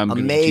 fucking, I'm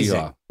going to Hee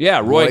Haw.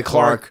 Yeah, Roy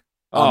Clark.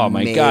 Oh,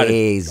 amazing. My God.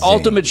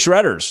 Ultimate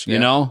shredders,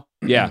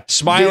 Yeah,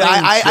 smiling.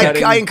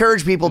 Dude, I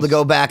encourage people to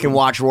go back and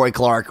watch Roy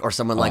Clark or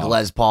someone like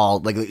Les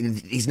Paul. Like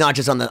he's not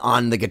just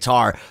on the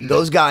guitar.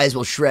 Those guys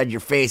will shred your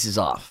faces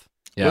off.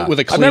 Yeah, with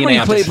a clean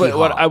amp.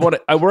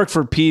 I worked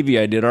for Peavey.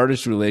 I did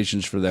artist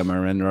relations for them. I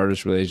ran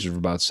artist relations for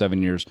about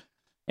 7 years.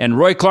 And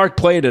Roy Clark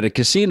played at a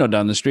casino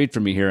down the street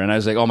from me here, and I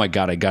was like, "Oh my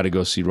God, I got to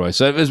go see Roy."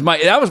 So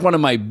that was one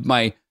of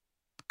my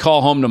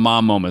call home to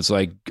mom moments.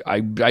 Like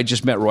I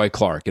just met Roy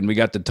Clark, and we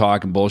got to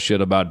talk and bullshit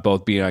about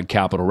both being on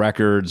Capitol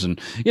Records, and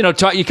you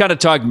kind of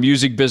talk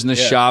music business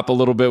shop a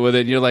little bit with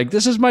it. And you're like,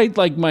 this is my.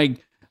 I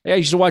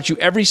used to watch you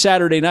every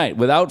Saturday night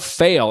without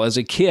fail as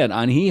a kid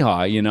on Hee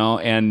Haw,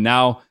 and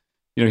now.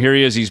 Here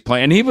he is. He's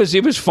playing, and he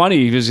was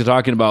funny. He was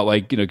talking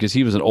about because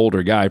he was an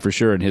older guy for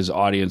sure, and his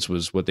audience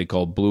was what they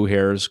call blue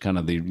hairs, kind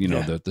of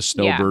the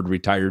snowbird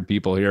retired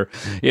people here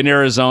in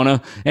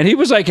Arizona. And he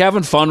was like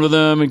having fun with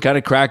them and kind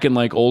of cracking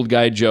like old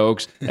guy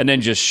jokes, and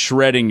then just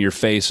shredding your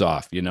face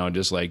off,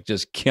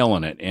 just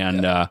killing it,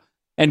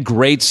 and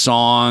great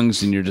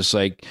songs, and you're just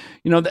like,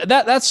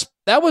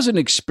 that was an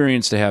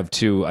experience to have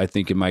too. I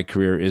think in my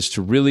career is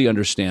to really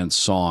understand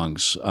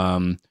songs.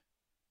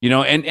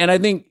 And I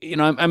think,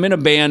 I'm in a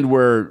band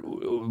where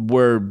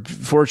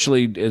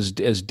fortunately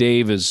as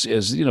Dave is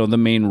the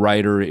main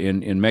writer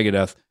in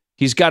Megadeth,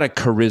 he's got a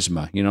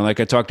charisma, like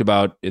I talked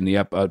about in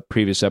the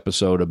previous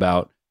episode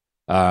about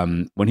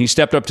when he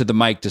stepped up to the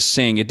mic to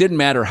sing, it didn't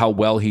matter how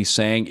well he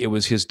sang. It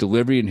was his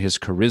delivery and his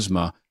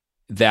charisma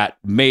that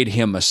made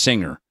him a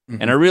singer.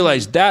 Mm-hmm. And I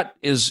realized that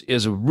is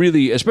a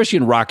really, especially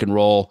in rock and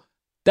roll,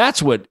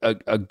 that's what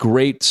a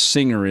great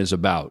singer is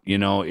about,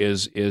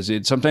 is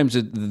it sometimes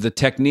the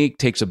technique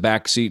takes a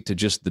backseat to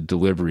just the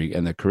delivery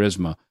and the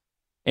charisma.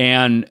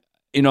 And,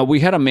 we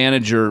had a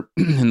manager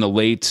in the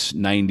late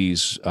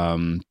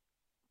 90s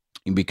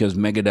because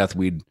Megadeth,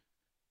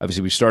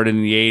 we started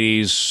in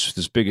the 80s,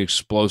 this big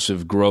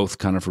explosive growth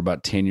kind of for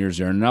about 10 years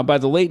there. And now by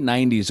the late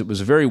 90s, it was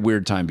a very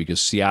weird time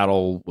because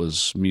Seattle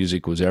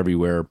music was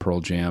everywhere, Pearl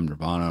Jam,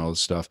 Nirvana, all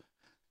this stuff.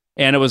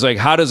 And it was like,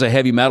 how does a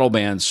heavy metal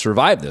band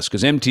survive this?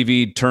 Because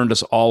MTV turned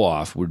us all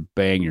off. We're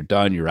bang, you're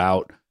done, you're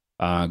out.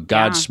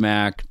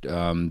 Godsmack,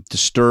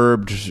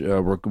 Disturbed,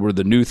 were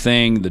the new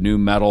thing, the new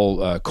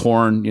metal,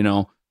 Korn,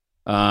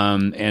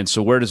 and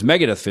so where does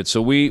Megadeth fit? So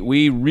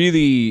we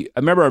really, I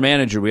remember our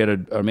manager, we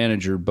had our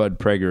manager, Bud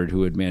Pregard,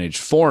 who had managed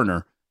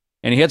Foreigner,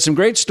 and he had some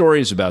great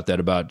stories about that,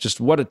 about just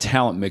what a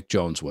talent Mick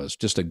Jones was,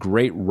 just a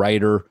great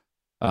writer.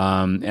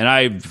 And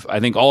I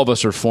think all of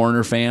us are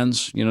Foreigner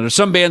fans. There's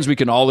some bands we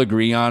can all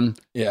agree on.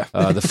 Yeah.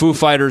 The Foo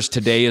Fighters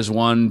today is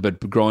one, but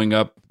growing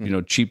up,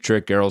 Cheap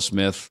Trick,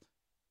 Aerosmith,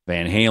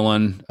 Van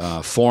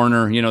Halen,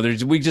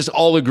 Foreigner, we just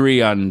all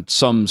agree on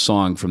some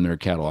song from their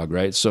catalog,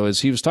 right? So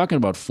as he was talking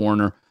about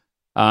Foreigner,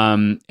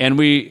 and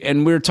we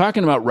were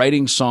talking about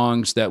writing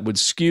songs that would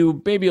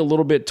skew maybe a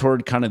little bit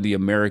toward kind of the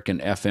American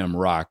FM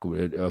rock,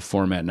 a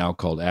format now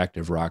called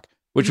active rock,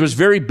 which was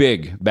very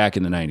big back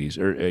in the 90s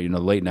or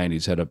late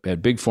 90s,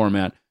 had big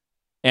format.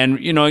 And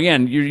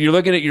again, you're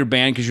looking at your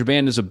band because your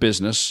band is a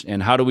business,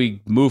 and how do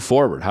we move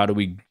forward? How do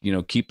we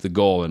keep the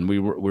goal? And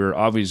we're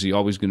obviously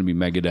always going to be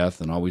Megadeth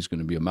and always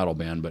going to be a metal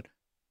band, but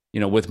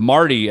with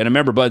Marty, and I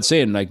remember Bud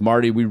saying, like,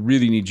 Marty, we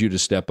really need you to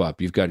step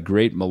up. You've got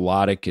great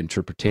melodic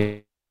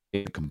interpretation,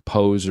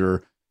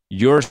 composer.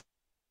 Your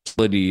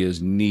ability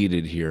is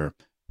needed here.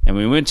 And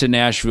we went to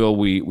Nashville.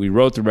 We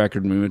wrote the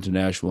record, and we went to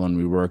Nashville, and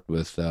we worked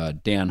with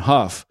Dan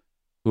Huff,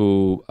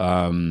 who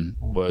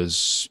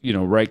was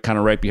right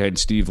behind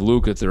Steve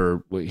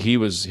Lukather. He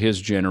was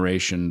his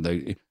generation.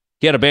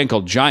 He had a band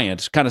called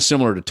Giant, kind of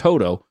similar to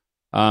Toto,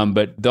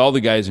 But all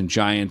the guys in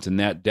Giant and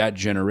that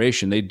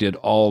generation, they did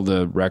all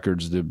the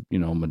records,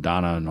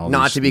 Madonna and all.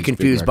 Not to be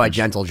confused by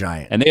Gentle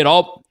Giant. And they had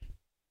all,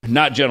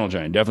 not Gentle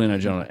Giant, definitely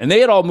not Gentle. And they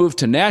had all moved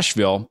to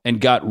Nashville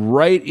and got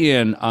right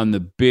in on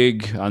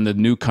the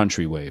new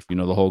country wave.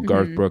 The whole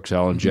Garth Brooks,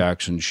 Alan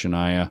Jackson,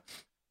 Shania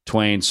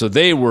Twain. So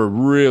they were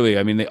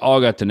really, they all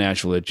got to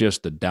Nashville at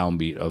just the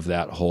downbeat of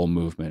that whole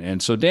movement.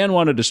 And so Dan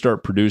wanted to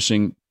start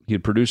producing. He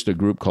had produced a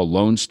group called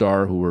Lone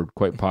Star, who were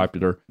quite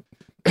popular.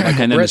 And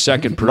then the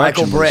second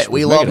production, Michael Britt.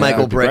 We love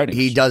Michael Britt.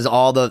 He does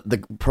all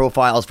the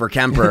profiles for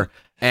Kemper,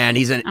 and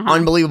he's an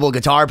unbelievable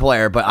guitar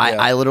player. But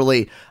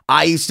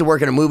I used to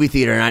work in a movie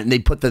theater, and they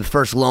put the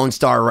first Lone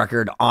Star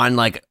record on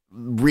like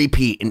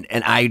repeat, and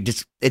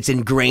it's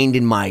ingrained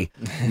in my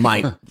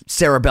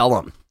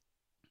cerebellum.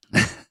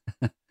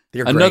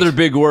 Another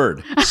big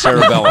word,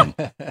 cerebellum.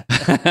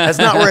 That's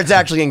not where it's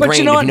actually ingrained. If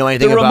you know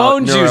anything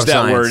about neuroscience. The Ramones use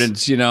that word,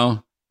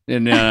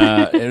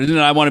 and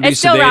I want to be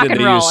sedated.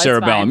 They use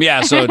cerebellum.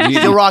 Yeah, so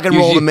still rock and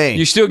roll to me.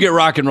 You still get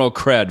rock and roll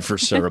cred for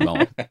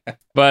cerebellum.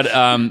 But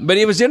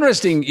it was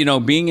interesting,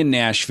 being in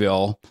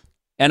Nashville,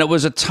 and it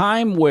was a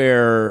time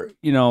where,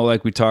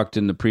 like we talked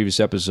in the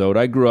previous episode,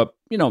 I grew up,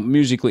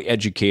 musically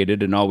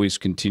educated and always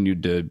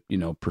continued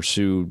to,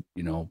 pursue,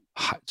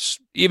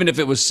 even if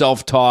it was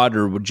self-taught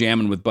or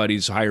jamming with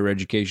buddies, higher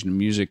education in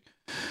music.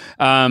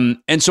 And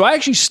so I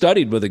actually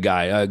studied with a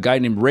guy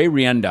named Ray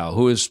Riendow,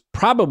 who is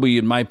probably,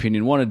 in my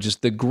opinion, one of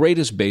just the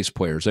greatest bass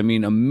players.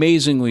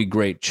 Amazingly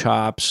great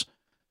chops,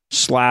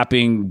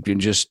 slapping,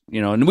 and just,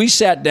 and we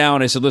sat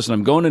down. I said, listen,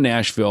 I'm going to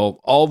Nashville.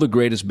 All the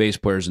greatest bass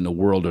players in the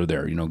world are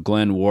there.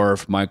 Glenn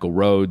Worf, Michael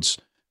Rhodes,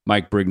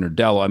 Mike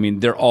Brigner-Dello.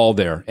 They're all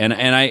there. And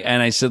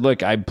I said,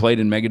 look, I played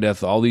in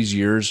Megadeth all these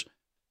years.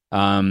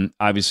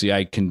 Obviously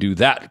I can do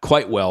that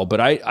quite well, but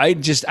I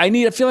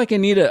feel like I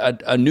need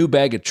a new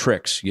bag of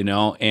tricks,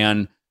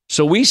 and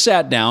so we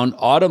sat down,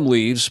 Autumn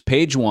Leaves,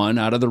 page 1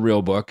 out of the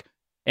real book,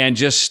 and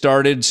just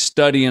started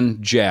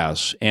studying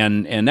jazz.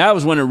 And that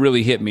was when it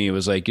really hit me. It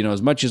was like,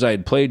 as much as I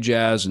had played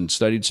jazz and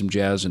studied some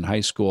jazz in high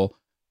school,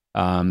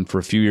 for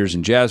a few years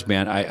in jazz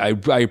band,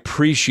 I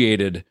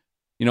appreciated,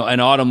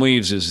 and Autumn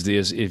Leaves is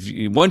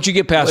once you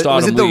get past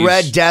Autumn Leaves. Was it the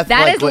Red Death?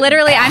 That is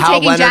literally,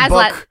 I'm taking jazz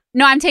lessons.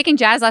 No, I'm taking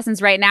jazz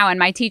lessons right now, and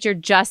my teacher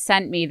just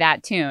sent me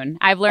that tune.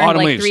 I've learned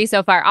Leaves. 3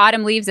 so far.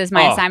 Autumn Leaves is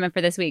my assignment for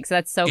this week, so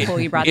that's so cool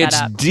you brought that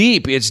up.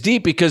 It's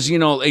deep because,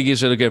 like you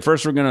said, okay,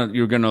 first you're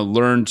gonna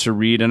learn to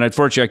read, and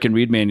unfortunately I can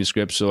read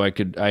manuscripts, so I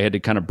had to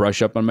kind of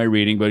brush up on my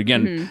reading. But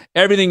again,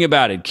 everything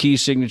about it, key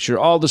signature,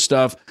 all the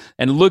stuff,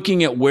 and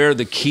looking at where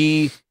the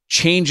key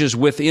changes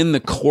within the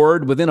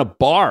chord, within a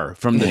bar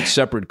from the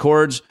separate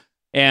chords.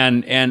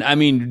 And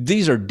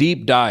these are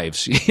deep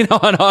dives,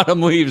 on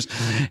Autumn Leaves.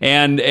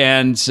 And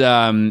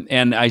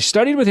I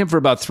studied with him for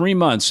about 3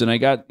 months, and I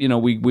got,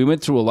 we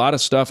went through a lot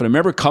of stuff, and I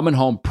remember coming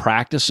home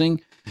practicing,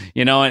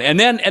 and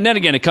then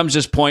again, it comes to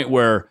this point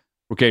where,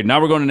 okay,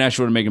 now we're going to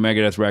Nashville to make a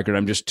Megadeth record.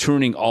 I'm just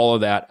tuning all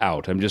of that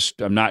out. I'm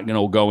not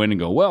going to go in and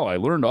go, well, I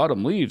learned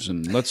Autumn Leaves,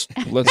 and let's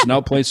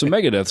now play some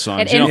Megadeth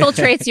songs. It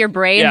infiltrates your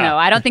brain, though.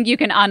 I don't think you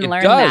can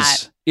unlearn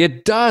that.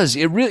 It does.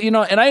 It really, and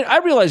I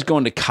realized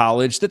going to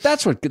college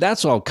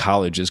that's all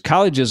college is.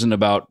 College isn't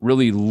about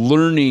really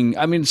learning.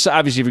 So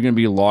obviously, if you're going to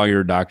be a lawyer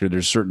or doctor,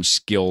 there's certain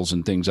skills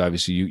and things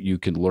obviously you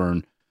can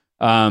learn.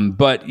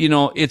 But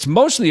it's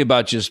mostly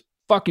about just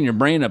fucking your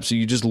brain up so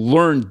you just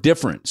learn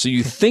different, so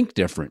you think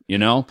different,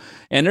 and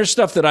there's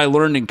stuff that I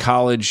learned in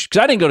college,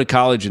 because I didn't go to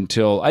college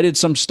until I did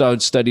some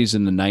studies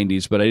in the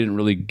 90s, but I didn't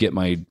really get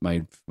my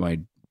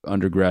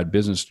undergrad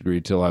business degree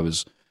until I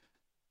was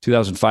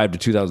 2005 to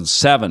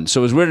 2007. So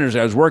it was weird.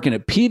 I was working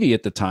at Peavey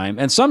at the time,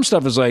 and some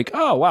stuff is like,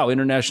 oh wow,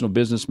 international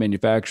business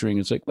manufacturing.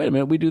 It's like, wait a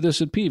minute, we do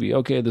this at Peavey.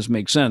 Okay, this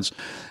makes sense.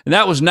 And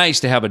that was nice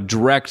to have a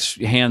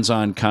direct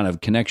hands-on kind of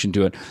connection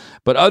to it.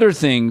 But other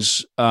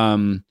things,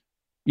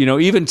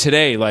 even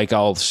today, like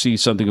I'll see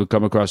something will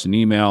come across an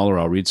email, or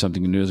I'll read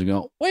something in the news and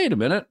go, wait a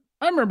minute,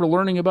 I remember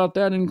learning about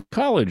that in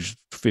college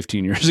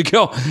 15 years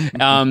ago.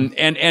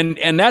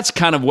 And that's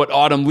kind of what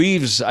Autumn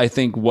Leaves, I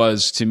think,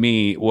 was to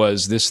me,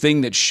 was this thing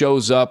that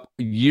shows up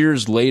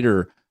years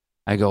later.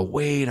 I go,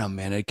 wait a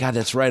minute, God,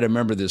 that's right. I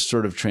remember this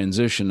sort of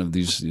transition of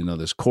these,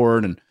 this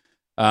chord,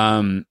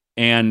 and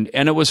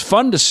it was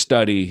fun to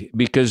study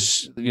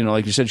because,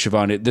 like you said,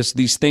 Siobhan,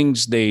 these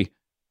things,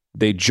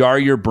 they jar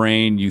your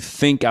brain. You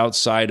think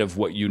outside of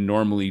what you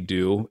normally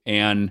do.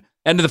 And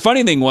the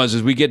funny thing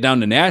is we get down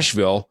to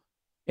Nashville,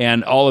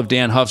 and all of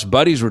Dan Huff's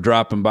buddies were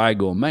dropping by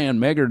going, man,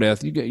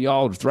 Megadeth,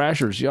 y'all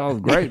thrashers, y'all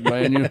great,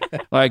 man. You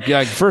like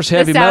first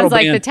heavy metal band. Sounds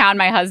like the town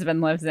my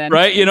husband lives in.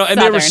 Right?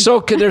 And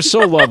Southern. They're so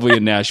lovely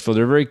in Nashville.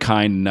 They're very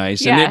kind and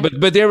nice. Yeah.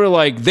 And they were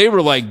like,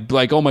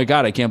 oh my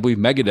God, I can't believe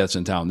Megadeth's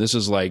in town. This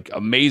is like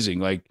amazing.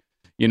 Like,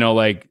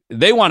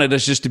 they wanted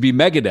us just to be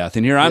Megadeth.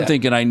 And here I'm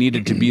thinking I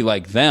needed to be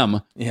like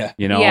them,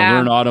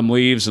 learn Autumn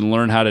Leaves and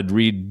learn how to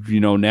read,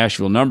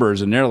 Nashville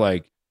numbers. And they're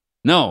like,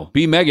 no,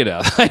 be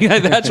Megadeth.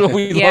 That's what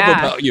we love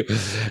about you.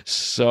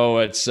 So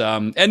it's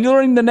and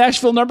learning the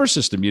Nashville number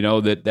system,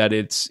 that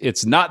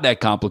it's not that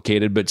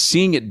complicated, but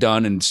seeing it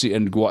done and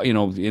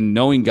in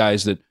knowing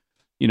guys that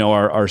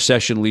our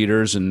session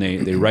leaders, and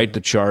they write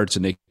the charts,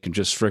 and they can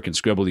just frickin'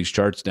 scribble these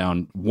charts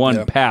down.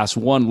 One pass,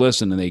 one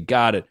listen, and they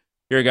got it.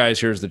 Here, guys,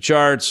 here's the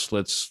charts.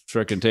 Let's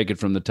frickin' take it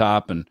from the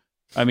top. And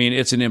I mean,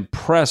 it's an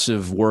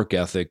impressive work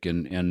ethic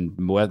and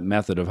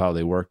method of how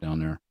they work down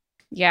there.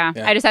 Yeah,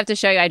 I just have to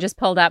show you. I just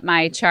pulled up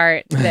my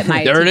chart that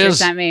my teacher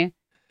sent me.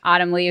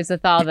 Autumn Leaves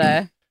with all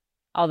the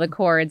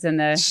chords and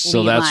the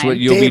so that's line. What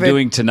you'll be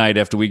doing tonight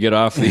after we get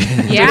off the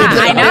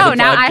I know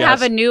now I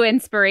have a new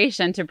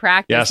inspiration to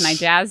practice my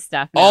jazz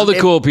stuff now. All the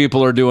cool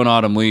people are doing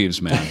Autumn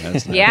Leaves, man.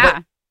 That's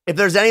But if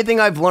there's anything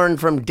I've learned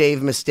from Dave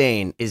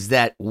Mustaine is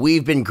that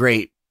we've been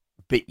great,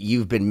 but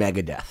you've been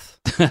Megadeth.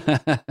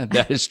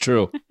 That is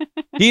true.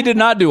 He did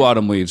not do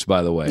Autumn Leaves,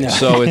 by the way. No.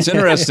 So it's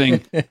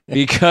interesting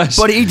because...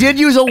 But he did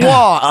use a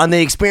wah on the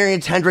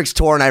Experience Hendrix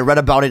tour, and I read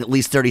about it at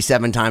least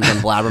 37 times on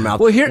Blabbermouth.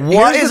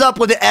 What is up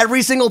with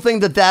every single thing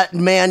that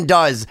man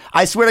does?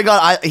 I swear to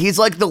God, he's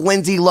like the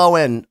Lindsay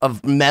Lohan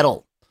of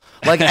metal.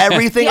 Like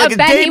everything. Yeah, like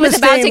Ben, Dave he was Mustaine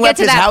about to get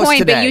to that point,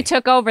 today. but you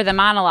took over the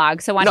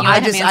monologue. So why don't you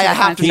let him answer I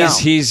have to know.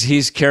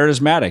 He's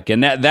charismatic,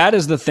 and that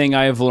is the thing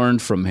I have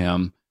learned from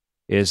him.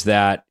 Is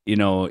that he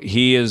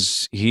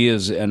just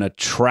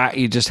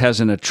has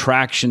an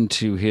attraction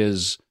to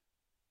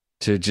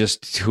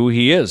just who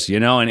he is,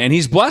 and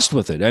he's blessed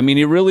with it. I mean,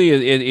 he really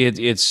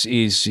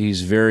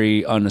he's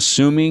very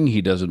unassuming.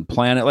 He doesn't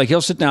plan it. Like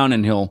he'll sit down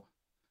and he'll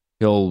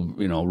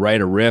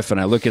write a riff, and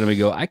I look at him and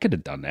go, I could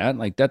have done that.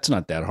 Like that's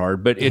not that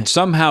hard, but it's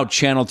somehow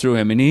channeled through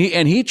him, and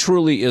he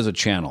truly is a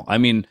channel. I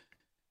mean.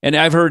 And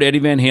I've heard Eddie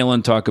Van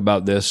Halen talk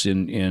about this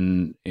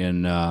in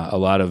a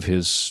lot of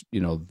his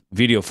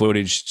video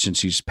footage since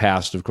he's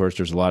passed. Of course,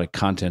 there's a lot of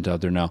content out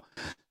there now,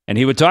 and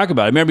he would talk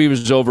about it. I remember he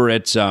was over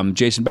at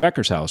Jason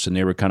Becker's house, and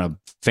they were kind of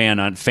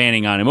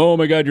fanning on him. Oh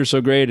my God, you're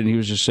so great! And he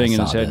was just singing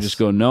his head, just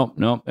going, no,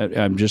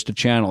 I'm just a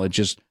channel.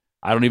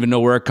 I don't even know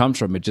where it comes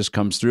from. It just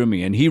comes through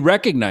me, and he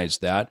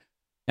recognized that.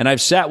 And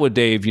I've sat with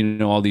Dave,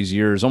 all these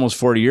years, almost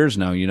 40 years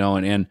now,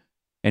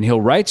 and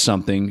he'll write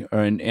something,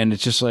 and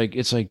it's just like,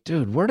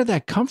 dude, where did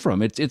that come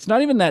from? It's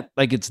not even that,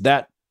 like, it's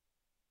that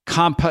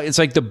compact. It's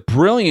like the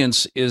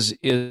brilliance is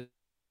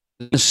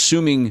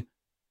assuming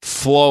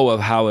flow of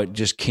how it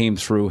just came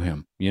through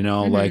him,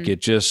 like it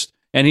just,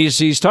 and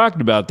he's talked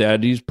about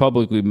that. He's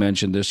publicly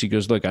mentioned this. He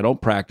goes, look, I don't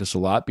practice a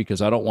lot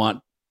because I don't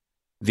want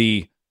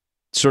the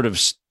sort of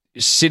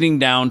sitting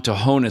down to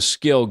hone a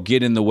skill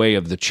get in the way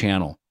of the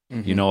channel.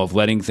 Of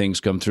letting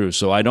things come through.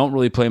 So I don't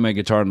really play my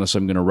guitar unless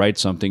I'm going to write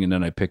something and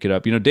then I pick it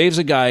up. Dave's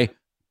a guy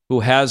who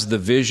has the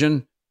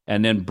vision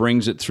and then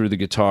brings it through the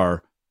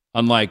guitar.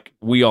 Unlike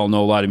we all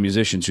know a lot of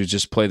musicians who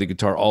just play the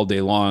guitar all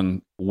day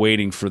long,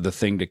 waiting for the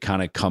thing to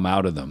kind of come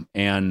out of them.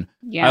 And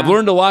I've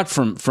learned a lot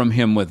from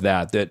him with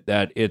that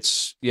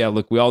it's,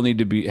 look, we all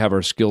need to have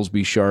our skills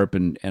be sharp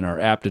and our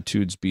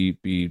aptitudes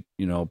be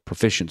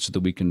proficient so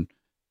that we can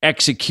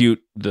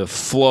execute the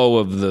flow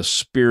of the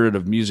spirit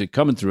of music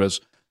coming through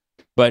us.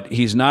 But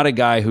he's not a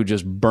guy who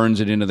just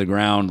burns it into the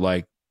ground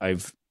like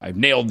I've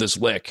nailed this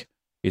lick.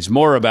 It's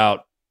more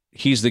about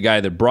he's the guy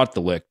that brought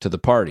the lick to the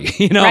party,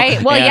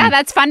 Right. Well,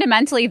 that's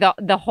fundamentally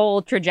the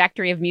whole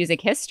trajectory of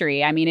music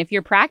history. I mean, if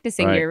you're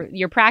practicing,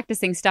 you're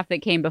practicing stuff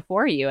that came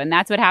before you, and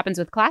that's what happens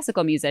with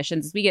classical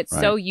musicians. We get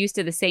so used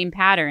to the same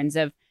patterns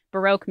of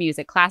Baroque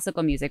music,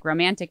 classical music,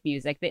 romantic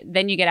music.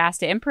 Then you get asked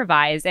to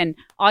improvise, and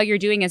all you're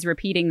doing is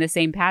repeating the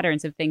same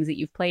patterns of things that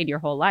you've played your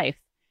whole life.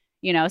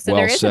 So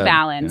there is a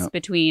balance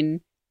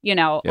between,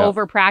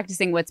 over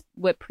practicing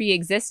what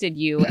pre-existed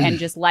you and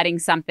just letting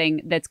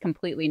something that's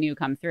completely new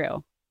come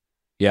through.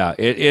 Yeah,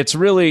 it's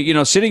really,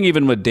 sitting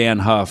even with Dan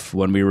Huff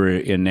when we were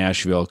in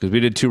Nashville, because we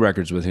did 2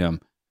 records with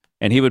him,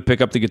 and he would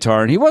pick up the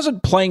guitar, and he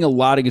wasn't playing a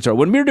lot of guitar.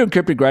 When we were doing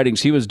Cryptic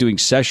Writings, he was doing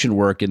session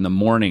work in the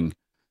morning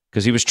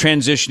because he was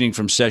transitioning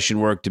from session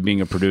work to being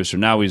a producer.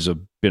 Now he's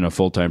been a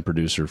full-time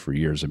producer for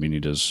years. I mean,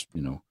 he does,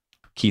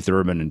 Keith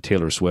Urban and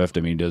Taylor Swift.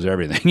 I mean, he does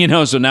everything,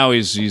 so now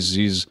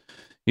he's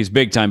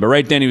big time. But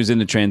right then he was in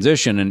the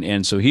transition.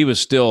 And so he was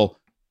still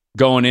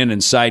going in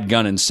and side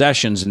gunning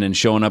sessions and then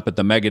showing up at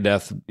the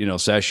Megadeth,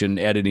 session,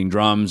 editing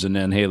drums. And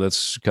then, hey,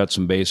 let's cut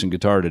some bass and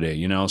guitar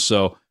today,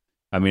 So,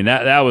 I mean,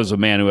 that was a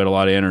man who had a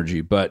lot of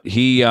energy, but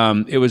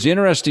it was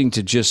interesting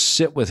to just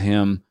sit with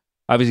him.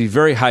 Obviously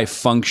very high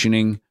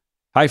functioning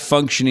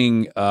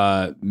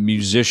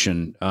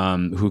musician,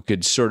 who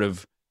could sort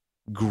of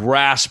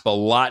grasp a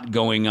lot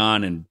going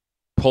on and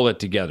pull it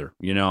together,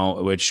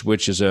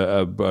 which is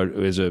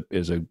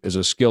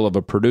a skill of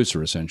a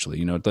producer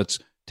essentially. Let's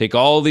take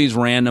all these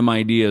random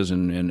ideas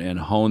and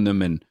hone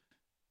them and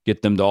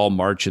get them to all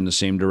march in the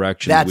same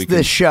direction. That's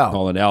the show.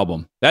 Call it an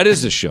album. That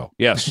is the show.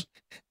 Yes,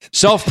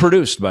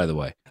 self-produced, by the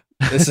way.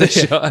 I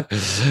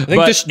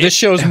think this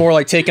show is more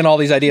like taking all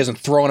these ideas and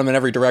throwing them in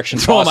every direction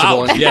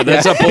possible.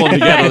 That's not pulling them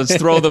together. Let's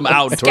throw them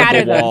out toward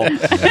the wall.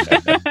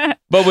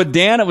 But with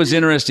Dan, it was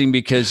interesting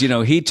because,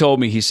 he told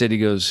me, he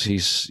goes,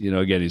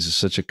 he's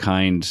such a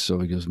kind, so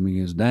he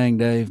goes, dang,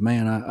 Dave,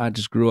 man, I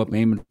just grew up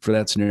aiming for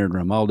that snare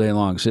drum all day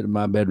long, sitting in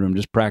my bedroom,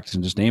 just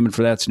practicing, just aiming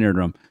for that snare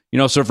drum.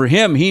 So for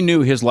him, he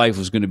knew his life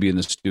was going to be in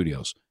the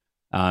studios.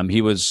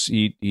 He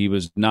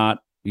was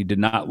not He did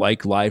not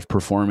like live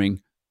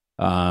performing.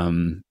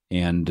 And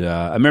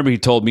I remember he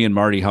told me and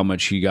Marty how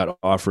much he got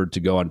offered to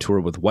go on tour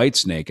with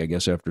Whitesnake, I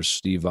guess after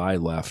Steve Vai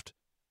left.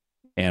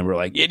 And we're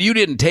like, you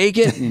didn't take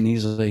it? And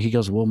he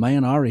goes, well,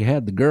 man, I already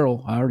had the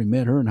girl. I already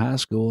met her in high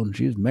school, and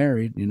she's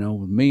married,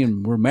 with me,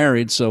 and we're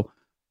married. So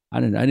I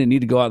didn't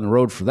need to go out on the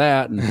road for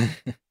that. And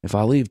if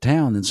I leave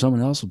town, then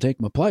someone else will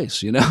take my place,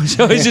 So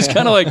it's just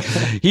kind of like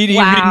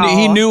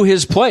he knew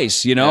his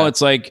place,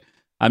 It's like,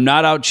 I'm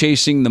not out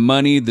chasing the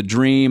money, the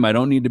dream. I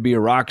don't need to be a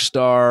rock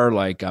star.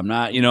 Like, I'm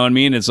not, you know what I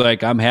mean? It's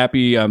like, I'm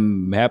happy.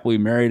 I'm happily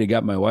married. I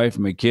got my wife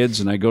and my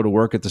kids, and I go to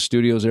work at the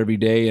studios every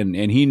day. And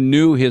he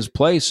knew his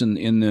place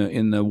in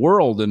the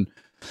world. And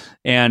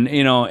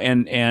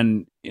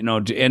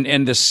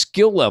the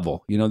skill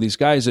level, these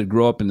guys that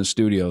grow up in the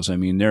studios, I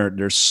mean,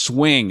 their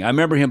swing. I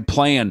remember him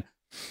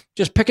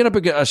just picking up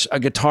a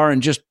guitar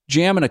and just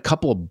jamming a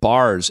couple of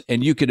bars,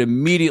 and you could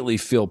immediately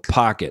feel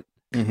pocket.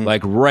 Mm-hmm.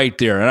 Like right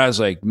there. And I was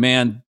like,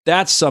 man,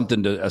 that's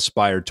something to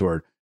aspire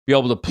toward. Be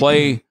able to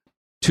play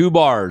 2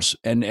 bars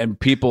and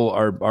people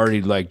are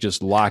already like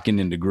just locking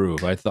into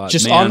groove. I thought,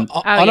 just man,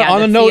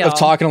 on a note of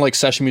talking to like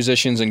session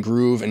musicians and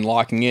groove and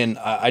locking in,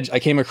 I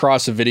came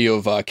across a video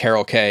of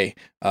Carol Kay,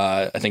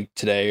 I think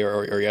today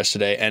or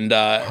yesterday. And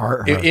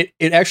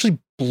it actually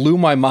blew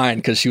my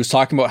mind because she was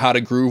talking about how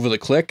to groove with a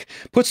click,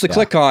 puts the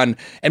click on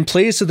and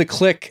plays to the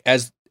click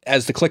as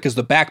the click is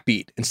the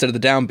backbeat instead of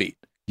the downbeat.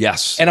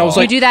 Yes. And I was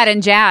like, you do that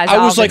in jazz.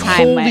 I was like,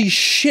 holy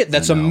shit,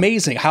 that's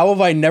amazing. How have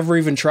I never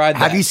even tried that?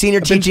 Have you seen her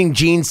teaching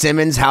Gene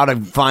Simmons how to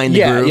find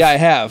the groove? Yeah, I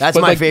have. That's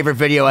my favorite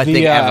video, I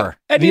think, ever.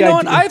 And you know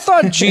what? I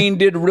thought Gene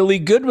did really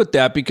good with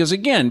that because,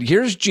 again,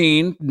 here's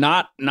Gene,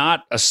 not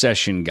a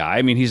session guy.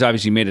 I mean, he's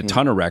obviously made a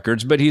ton of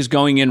records, but he's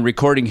going in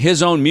recording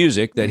his own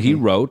music that he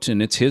wrote,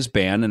 and it's his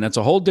band, and that's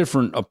a whole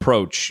different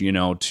approach,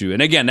 to.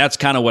 And again, that's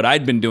kind of what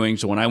I'd been doing.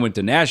 So when I went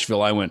to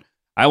Nashville, I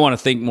want to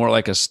think more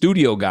like a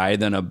studio guy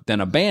than a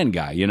band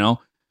guy,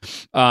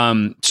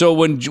 So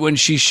when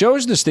she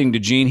shows this thing to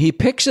Gene, he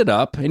picks it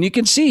up and you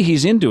can see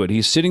he's into it.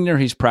 He's sitting there,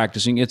 he's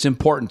practicing. It's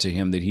important to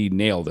him that he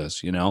nail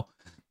this,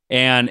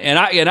 And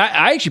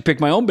I actually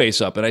picked my own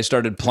bass up and I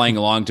started playing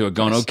along to it,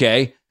 going,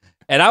 okay.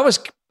 And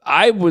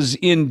I was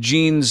in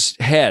Gene's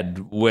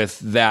head with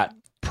that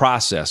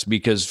process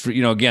because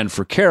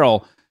for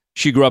Carol,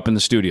 she grew up in the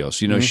studios.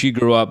 She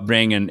grew up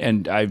bringing,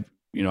 and I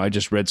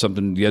just read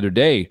something the other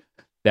day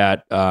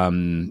that I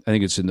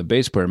think it's in the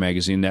Bass Player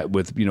magazine that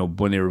with,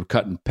 when they were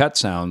cutting Pet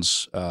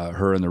Sounds,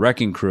 her and the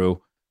Wrecking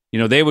Crew,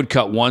 they would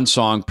cut 1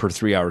 song per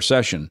 3-hour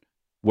session.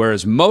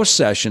 Whereas most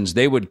sessions,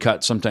 they would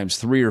cut sometimes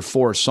 3 or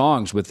 4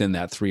 songs within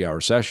that 3-hour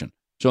session.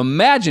 So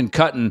imagine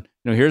cutting,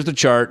 here's the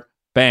chart,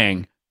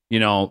 bang,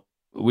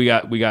 we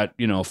got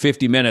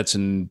 50 minutes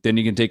and then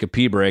you can take a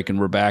pee break and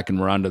we're back and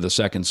we're on to the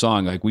second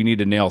song. Like we need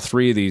to nail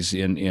 3 of these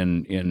in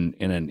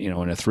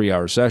a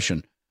 3-hour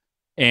session.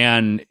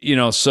 And,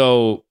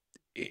 so,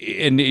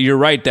 and you're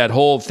right, that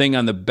whole thing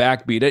on the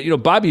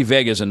backbeat, Bobby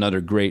Vega is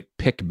another great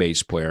pick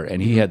bass player,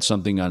 and he had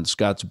something on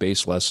Scott's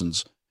Bass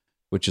Lessons,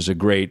 which is a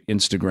great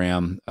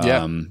Instagram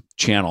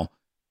channel.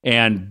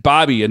 And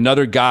Bobby,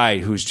 another guy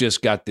who's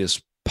just got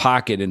this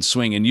pocket and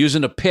swing and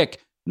using a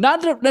pick,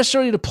 not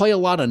necessarily to play a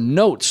lot of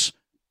notes,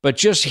 but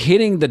just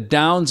hitting the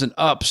downs and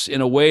ups in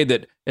a way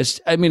that,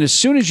 as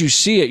soon as you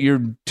see it,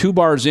 you're 2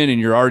 bars in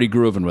and you're already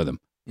grooving with him,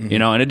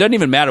 and it doesn't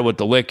even matter what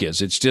the lick is.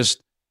 It's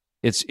just,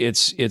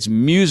 it's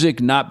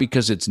music, not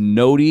because it's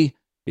notey.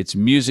 It's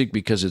music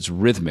because it's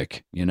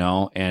rhythmic,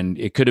 and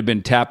it could have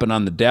been tapping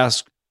on the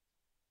desk,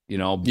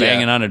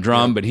 banging on a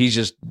drum, but he's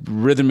just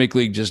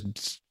rhythmically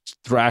just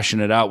thrashing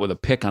it out with a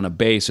pick on a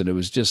bass. And it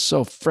was just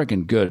so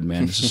freaking good,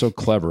 man. This is so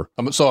clever.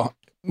 So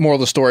moral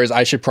of the story is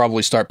I should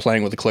probably start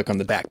playing with a click on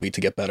the backbeat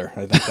to get better.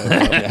 I think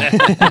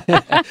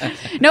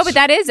that No, but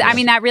that is,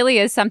 that really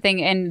is something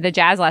in the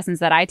jazz lessons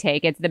that I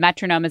take. It's the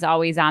metronome is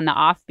always on the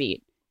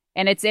offbeat.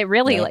 And it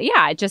really,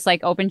 it just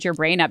like opens your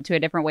brain up to a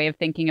different way of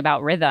thinking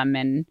about rhythm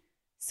and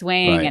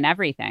swing and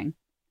everything.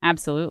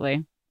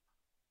 Absolutely.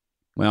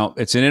 Well,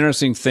 it's an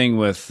interesting thing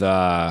with,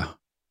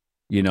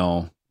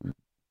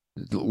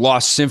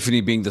 Lost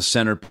Symphony being the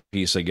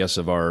centerpiece, I guess,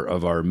 of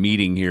our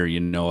meeting here,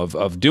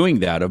 of doing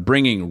that, of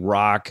bringing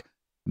rock,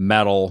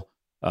 metal,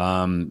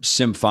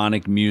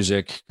 symphonic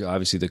music,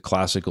 obviously the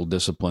classical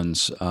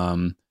disciplines,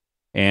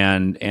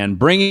 and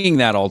bringing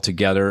that all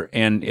together.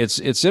 And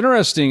it's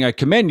interesting. I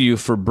commend you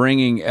for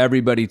bringing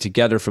everybody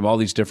together from all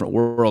these different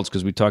worlds,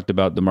 because we talked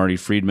about the Marty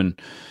Friedman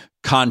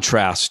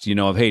contrast,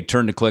 of, hey,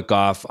 turn the click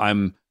off.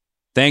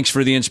 Thanks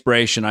for the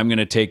inspiration. I'm going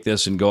to take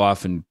this and go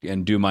off and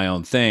do my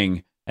own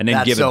thing, and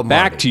then give it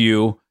back to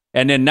you.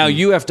 And then now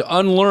you have to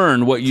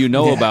unlearn what you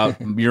know about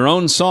your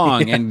own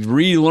song and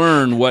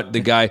relearn what the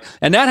guy,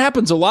 and that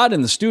happens a lot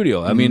in the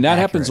studio. That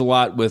happens a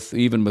lot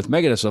even with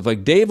Megadeth stuff.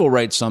 Like Dave will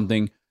write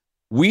something,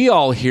 we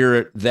all hear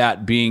it,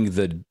 that being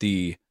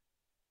the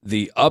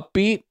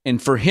upbeat,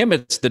 and for him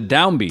it's the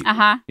downbeat.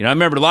 I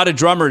remember a lot of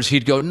drummers,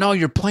 he'd go, "No,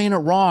 you're playing it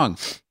wrong,"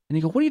 and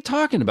he'd go, "What are you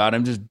talking about?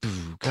 I'm just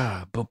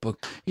God.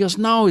 He goes,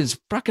 no, it's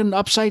fucking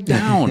upside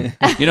down.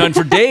 And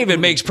for Dave, it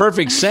makes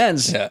perfect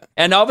sense. Yeah.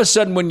 And all of a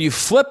sudden, when you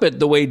flip it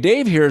the way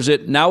Dave hears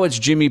it, now it's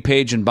Jimmy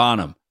Page and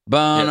Bonham.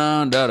 Right?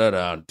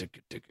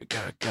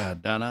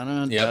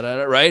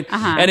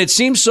 And it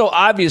seems so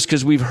obvious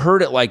because we've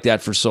heard it like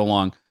that for so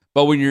long.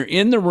 But when you're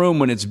in the room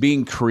when it's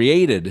being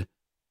created,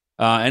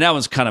 and that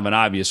one's kind of an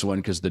obvious one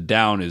because the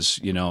down is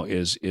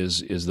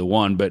the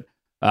one. But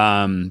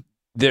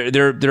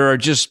there are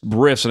just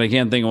riffs, and I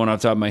can't think of one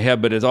off the top of my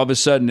head. But all of a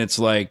sudden, it's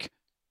like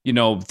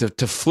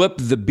to flip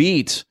the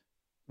beat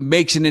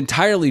makes an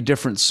entirely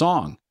different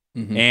song.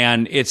 Mm-hmm.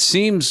 And it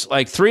seems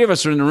like three of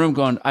us are in the room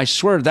going, I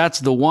swear that's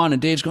the one.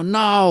 And Dave's going,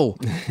 no,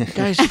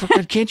 guys,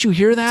 can't you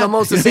hear that? It's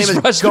almost the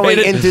same as going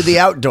into the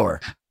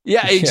outdoor.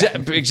 Yeah,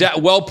 exactly.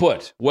 Well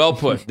put.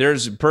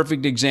 There's a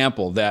perfect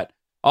example that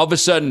all of a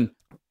sudden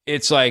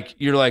it's like,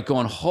 you're like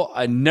going,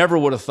 I never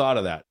would have thought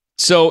of that.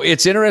 So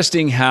it's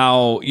interesting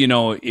how,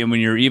 when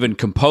you're even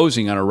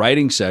composing on a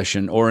writing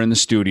session or in the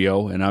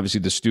studio, and obviously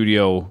the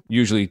studio,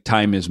 usually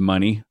time is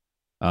money.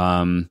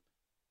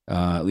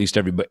 At least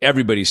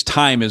everybody's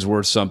time is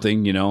worth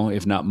something,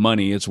 if not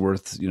money, it's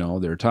worth,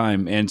 their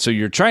time. And so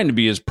you're trying to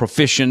be as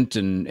proficient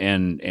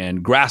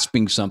and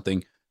grasping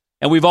something.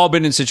 And we've all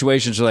been in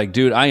situations where like,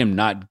 dude, I am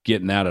not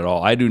getting that at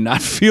all. I do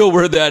not feel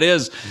where that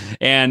is.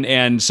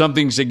 And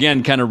something's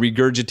again kind of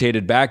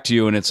regurgitated back to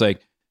you. And it's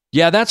like,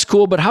 yeah, that's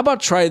cool, but how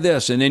about try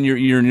this? And then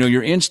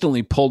you're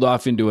instantly pulled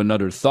off into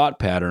another thought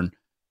pattern,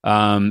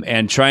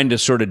 and trying to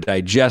sort of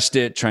digest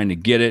it, trying to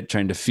get it,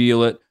 trying to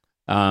feel it.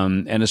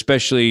 And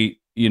especially,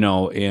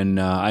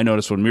 I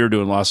noticed when we were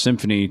doing Lost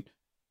Symphony,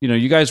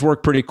 you guys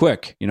work pretty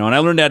quick, and I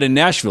learned that in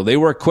Nashville. They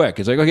work quick.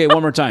 It's like, okay,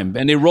 one more time.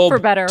 And they roll for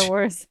better or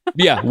worse.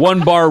 Yeah.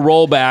 1 bar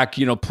rollback,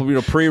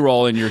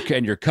 pre-roll and you're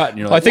cut. And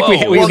you're like, I think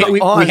we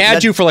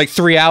had you for like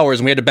 3 hours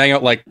and we had to bang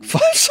out like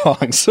 5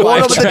 songs. So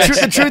but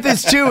the truth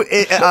is too,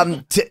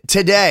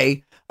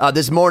 today,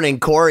 this morning,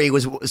 Corey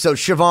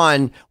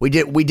Siobhan, we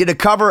did a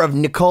cover of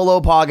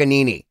Niccolo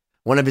Paganini,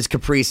 one of his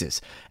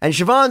caprices. And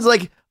Siobhan's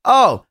like,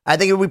 oh, I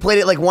think we played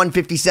it like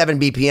 157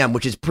 BPM,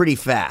 which is pretty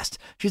fast.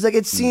 She's like,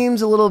 it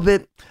seems a little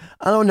bit,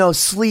 I don't know,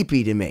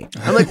 sleepy to me.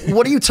 I'm like,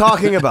 what are you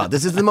talking about?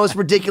 This is the most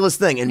ridiculous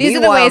thing. And these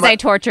are the ways I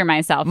torture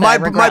myself. My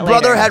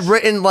brother had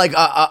written like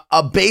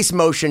a bass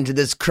motion to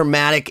this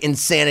chromatic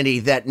insanity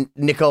that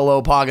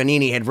Niccolo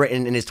Paganini had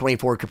written in his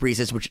 24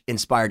 Caprices, which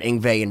inspired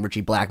Yngwie and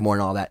Richie Blackmore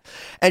and all that.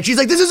 And she's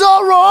like, this is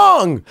all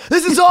wrong.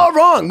 This is all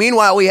wrong.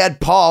 Meanwhile, we had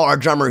Paul, our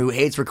drummer, who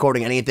hates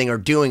recording anything or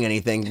doing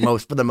anything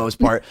for the most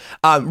part,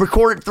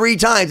 record it 3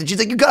 times. And she's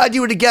like, you gotta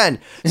do it again.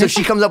 So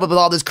she comes up with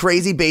all this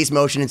crazy bass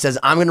motion and says,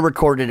 I'm going to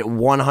record it at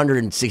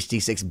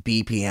 166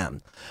 BPM,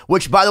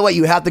 which, by the way,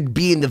 you have to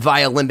be in the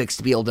Violympics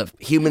to be able to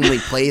humanly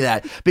play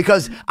that,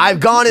 because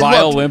I've gone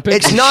and looked.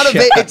 It's not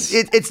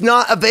it's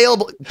not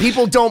available.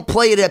 People don't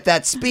play it at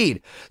that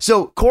speed.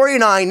 So Corey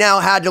and I now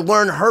had to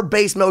learn her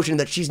bass motion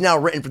that she's now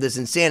written for this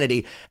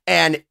insanity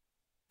and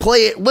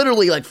play it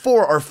literally like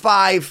 4 or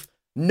 5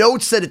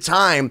 notes at a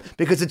time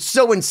because it's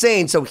so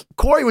insane. So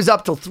Corey was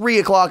up till 3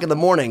 o'clock in the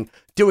morning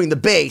doing the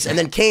bass and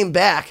then came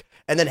back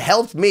and then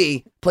helped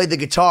me play the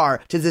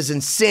guitar to this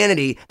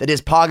insanity that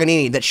is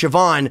Paganini that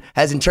Siobhan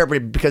has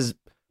interpreted, because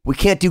we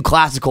can't do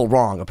classical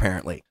wrong,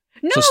 apparently.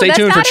 No, so stay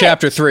tuned for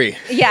chapter 3.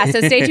 Yeah,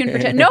 so stay tuned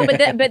for no,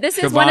 but this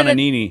is one of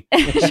the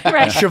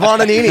right.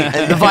 Siobhanini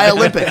and the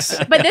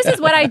Violympics. But this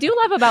is what I do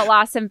love about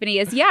Lost Symphony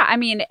is, I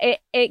mean,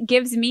 it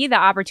gives me the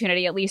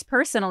opportunity, at least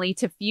personally,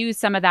 to fuse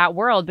some of that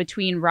world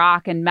between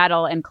rock and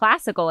metal and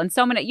classical. And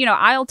so many,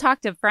 I'll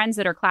talk to friends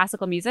that are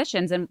classical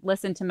musicians and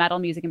listen to metal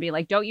music and be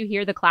like, don't you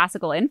hear the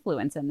classical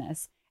influence in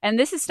this? And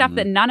this is stuff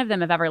that none of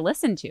them have ever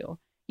listened to.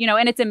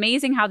 And it's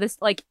amazing how this,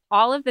 like,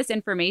 all of this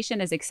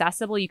information is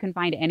accessible. You can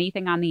find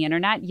anything on the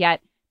internet,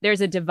 yet there's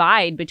a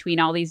divide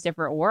between all these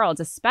different worlds,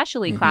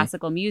 especially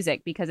classical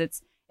music, because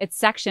it's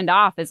sectioned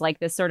off as like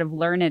this sort of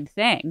learned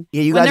thing.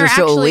 Yeah, you guys are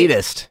so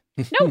elitist.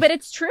 No, but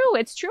it's true.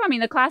 It's true. I mean,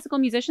 the classical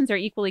musicians are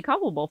equally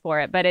culpable for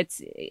it, but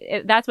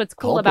that's what's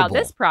cool about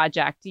this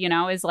project,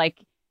 is like,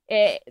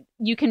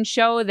 you can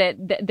show that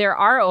there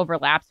are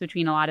overlaps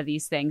between a lot of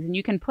these things, and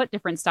you can put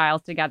different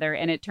styles together,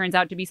 and it turns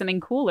out to be something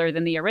cooler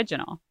than the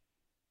original.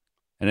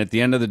 And at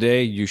the end of the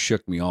day, you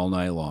shook me all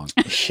night long.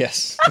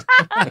 Yes.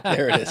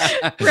 There it is.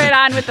 Right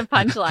on with the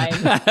punchline.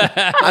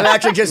 I'm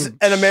actually just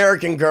an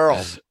American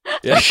girl.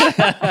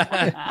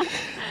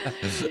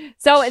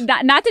 So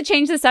not to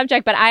change the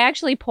subject, but I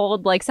actually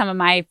polled like some of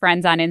my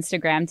friends on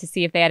Instagram to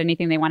see if they had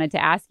anything they wanted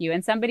to ask you.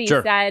 And somebody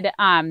said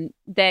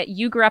that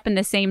you grew up in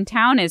the same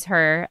town as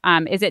her.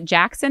 Is it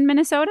Jackson,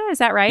 Minnesota? Is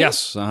that right?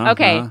 Yes.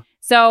 Okay.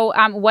 So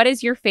what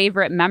is your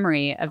favorite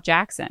memory of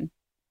Jackson?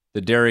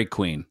 The Dairy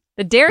Queen.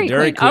 The Dairy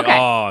Queen. Okay.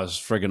 Oh, it's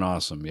freaking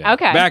awesome. Yeah.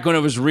 Okay. Back when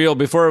it was real,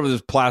 before it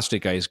was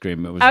plastic ice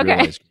cream, it was real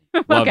ice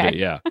cream. Loved it.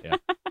 Yeah.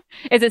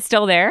 Is it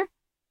still there?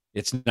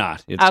 It's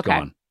not. It's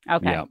gone.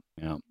 Okay.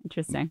 Yeah.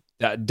 Interesting.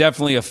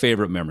 Definitely a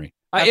favorite memory.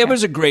 Okay. It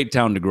was a great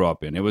town to grow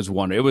up in. It was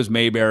It was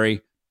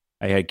Mayberry.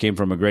 I came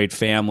from a great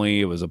family.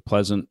 It was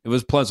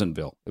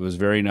Pleasantville. It was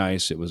very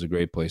nice. It was a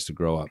great place to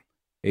grow up.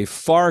 a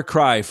far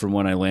cry from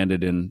when I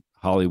landed in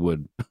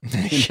Hollywood in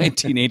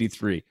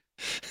 1983.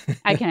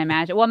 I can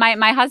imagine. Well,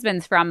 my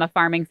husband's from a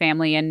farming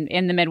family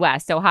in the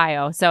Midwest,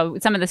 Ohio. So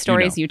some of the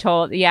stories you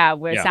told,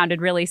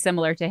 sounded really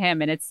similar to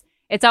him. And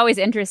it's always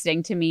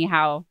interesting to me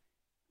how,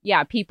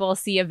 people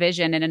see a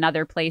vision in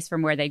another place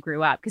from where they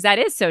grew up, because that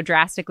is so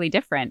drastically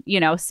different.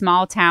 You know,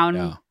 small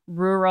town,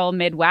 rural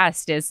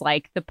Midwest is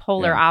like the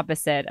polar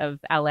opposite of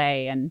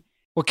LA. And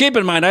well, keep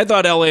in mind, I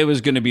thought LA was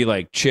going to be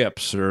like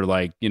Chips or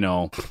like,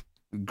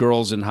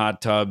 girls in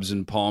hot tubs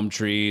and palm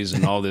trees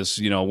and all this,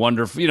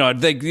 wonderful,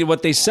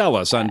 what they sell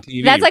us on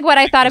TV. That's like what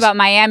I thought about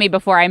Miami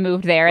before I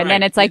moved there. And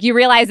then it's like you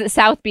realize that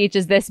South Beach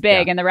is this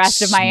big and the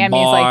rest of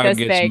Miami is like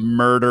this big.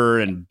 Murder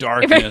and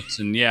darkness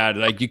and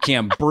like you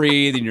can't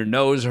breathe and your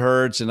nose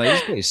hurts and like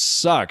this place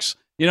sucks.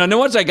 And then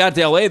once I got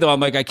to LA though, I'm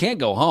like, I can't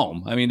go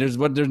home. I mean, there's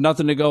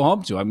nothing to go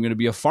home to. I'm going to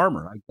be a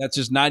farmer. Like, that's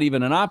just not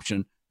even an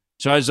option.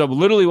 So I was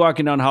literally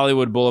walking down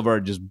Hollywood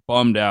Boulevard, just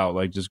bummed out,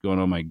 like just going,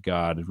 oh my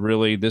God,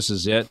 really? This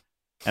is it?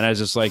 And I was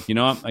just like,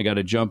 what? I got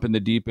to jump in the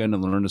deep end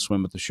and learn to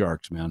swim with the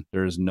sharks, man.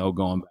 There is no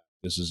going back.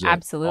 This is it.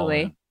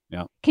 Absolutely.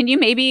 Yeah. Can you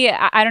maybe,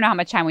 I don't know how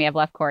much time we have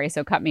left, Corey,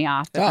 so cut me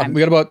off. Yeah, we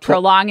got about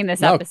prolonging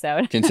this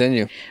episode.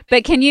 Continue.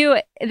 But can you,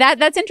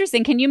 that's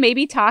interesting. Can you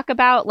maybe talk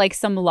about like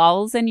some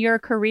lulls in your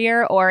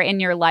career or in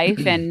your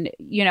life and,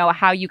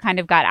 how you kind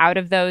of got out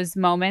of those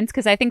moments?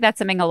 Because I think that's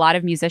something a lot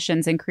of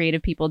musicians and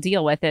creative people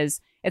deal with is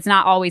it's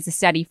not always a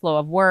steady flow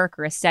of work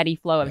or a steady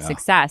flow of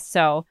success.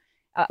 So,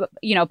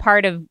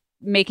 part of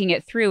making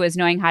it through is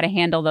knowing how to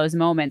handle those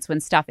moments when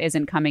stuff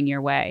isn't coming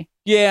your way.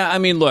 Yeah, I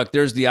mean, look,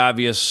 there's the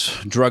obvious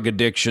drug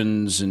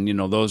addictions, and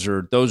those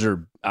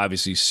are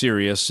obviously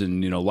serious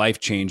and life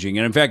changing.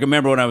 And in fact, I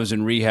remember when I was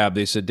in rehab,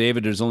 they said,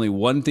 David, there's only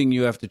one thing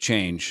you have to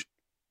change,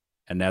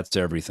 and that's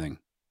everything.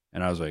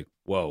 And I was like,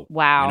 whoa,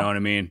 wow, you know what I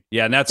mean?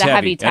 Yeah, and that's a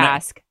heavy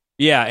task.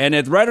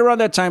 And right around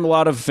that time, a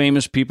lot of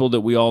famous people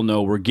that we all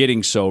know were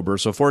getting sober.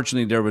 So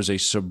fortunately, there was a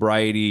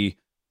sobriety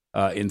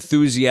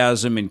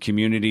enthusiasm and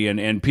community,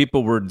 and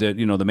people were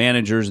the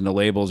managers and the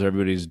labels.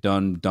 Everybody's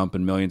done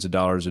dumping millions of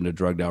dollars into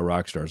drugged out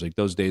rock stars. Like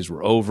those days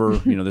were over.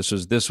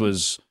 This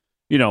was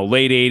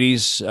late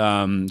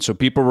 80s. So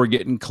people were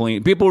getting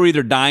clean. People were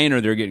either dying or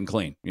they're getting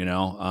clean.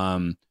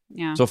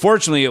 So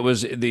fortunately, it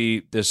was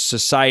the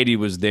society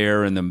was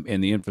there and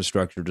the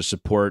infrastructure to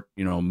support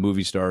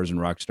movie stars and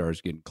rock stars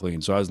getting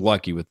clean. So I was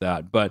lucky with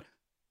that. But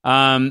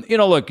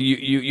look,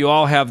 you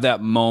all have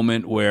that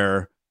moment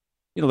where.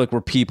 Like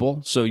we're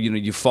people. So,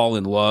 you fall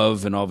in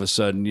love and all of a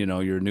sudden,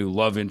 your new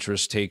love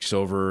interest takes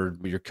over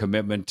your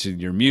commitment to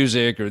your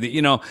music or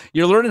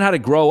you're learning how to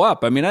grow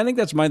up. I mean, I think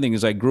that's my thing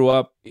is I grew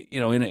up,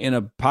 in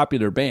a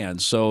popular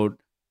band. So,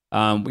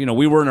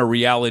 we weren't a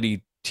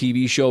reality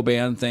TV show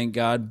band, thank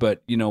God,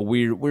 but,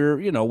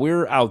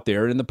 we're out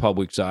there in the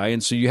public's eye.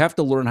 And so you have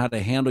to learn how to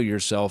handle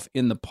yourself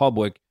in the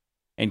public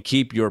and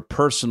keep your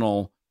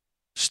personal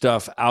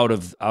stuff out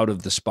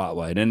of the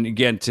spotlight. And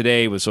again,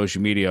 today with social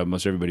media,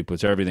 almost everybody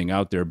puts everything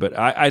out there. But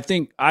I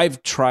think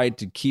I've tried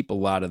to keep a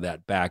lot of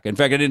that back. In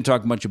fact, I didn't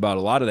talk much about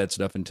a lot of that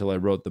stuff until I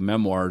wrote the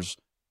memoirs,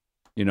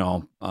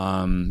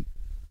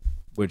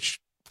 which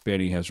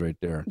Benny has right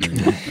there.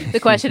 The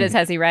question is,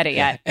 has he read it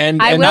yet?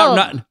 And I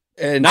will.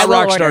 Not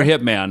Rockstar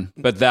Hitman,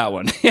 but that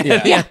one.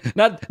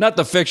 Not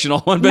the fictional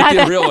one, but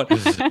the real one.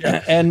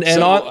 And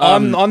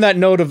on that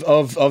note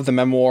of the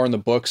memoir and the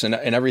books and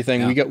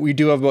everything, we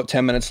do have about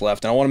 10 minutes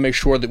left, and I want to make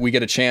sure that we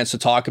get a chance to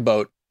talk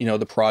about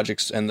the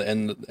projects and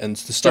the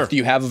stuff that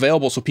you have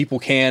available, so people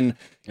can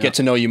get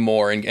to know you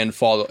more and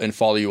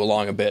follow you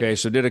along a bit. Okay,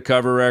 so did a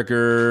cover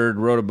record,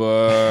 wrote a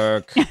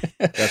book,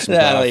 got some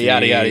coffee.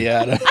 Yada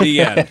yada.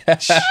 The end.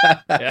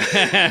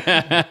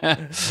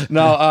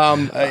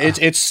 No,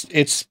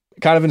 it's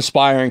kind of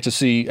inspiring to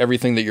see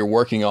everything that you're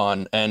working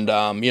on, and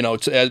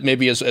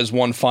maybe as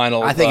one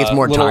final. I think it's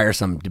more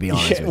tiresome, to be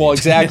honest. Well,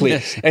 exactly.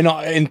 And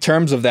in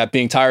terms of that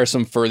being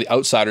tiresome for the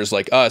outsiders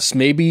like us,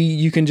 maybe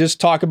you can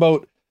just talk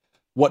about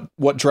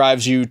what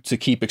drives you to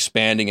keep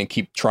expanding and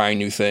keep trying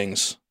new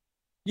things.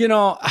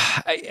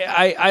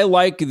 I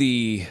like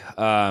the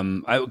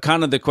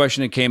kind of the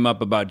question that came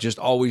up about just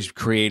always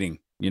creating.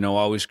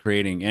 Always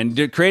creating.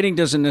 And creating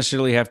doesn't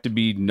necessarily have to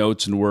be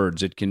notes and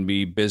words. It can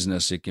be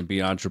business. It can be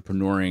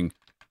entrepreneuring.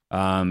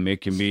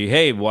 It can be,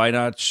 hey, why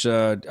not?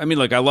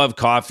 Look, I love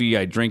coffee.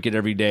 I drink it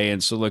every day.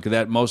 And so look at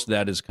that. Most of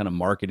that is kind of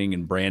marketing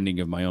and branding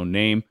of my own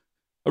name.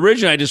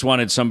 Originally, I just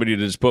wanted somebody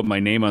to just put my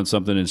name on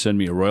something and send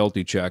me a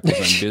royalty check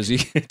because I'm busy.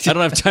 I don't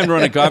have time to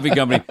run a coffee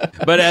company.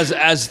 But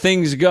as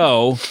things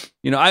go,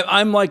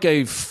 I'm like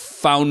a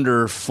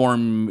founder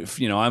form,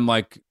 I'm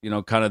like,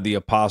 kind of the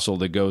apostle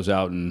that goes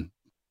out and,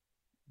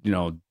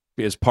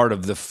 as part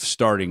of the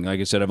starting. Like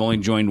I said, I've only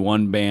joined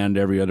one band.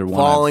 Every other one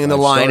falling in the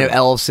line of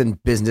elves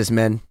and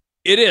businessmen.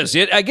 It is.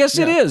 I guess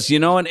it is.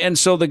 And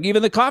so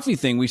even the coffee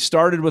thing, we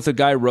started with a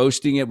guy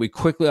roasting it. We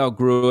quickly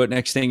outgrew it.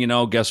 Next thing you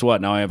know, guess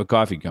what? Now I have a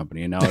coffee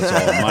company, and now it's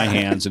all in my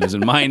hands and is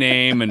in my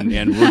name,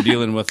 and we're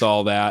dealing with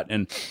all that.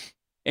 And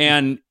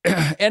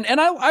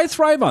I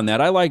thrive on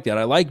that. I like that.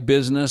 I like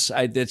business.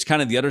 It's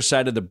kind of the other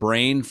side of the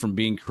brain from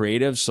being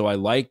creative. So I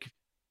like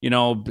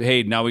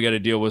hey, now we got to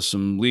deal with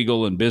some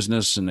legal and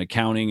business and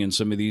accounting and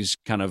some of these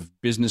kind of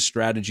business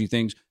strategy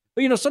things.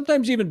 But,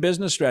 sometimes even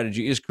business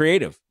strategy is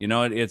creative.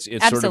 It's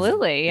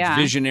absolutely, sort of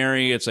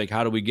visionary. It's like,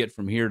 how do we get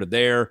from here to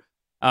there?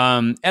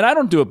 And I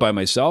don't do it by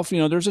myself.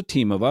 There's a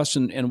team of us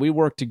and we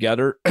work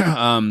together.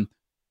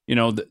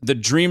 The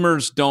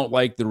dreamers don't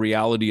like the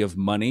reality of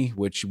money,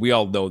 which we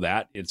all know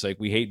that. It's like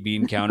we hate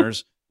bean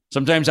counters.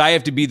 Sometimes I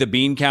have to be the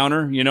bean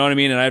counter, you know what I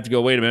mean? And I have to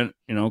go, wait a minute,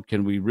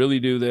 can we really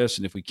do this?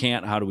 And if we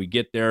can't, how do we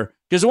get there?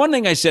 Because the one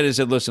thing I said is,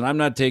 listen, I'm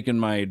not taking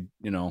my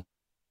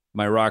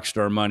rock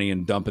star money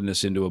and dumping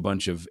this into a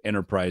bunch of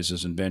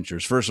enterprises and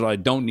ventures. First of all, I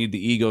don't need the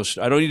ego.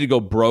 I don't need to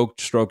go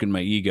broke stroking my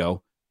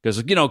ego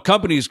because,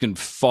 companies can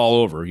fall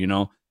over,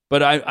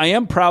 But I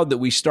am proud that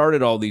we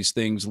started all these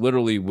things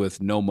literally with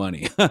no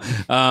money.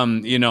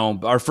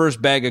 Our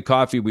first bag of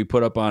coffee we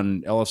put up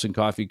on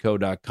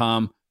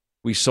ellisoncoffeeco.com.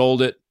 We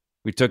sold it.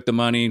 We took the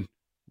money.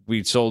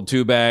 We sold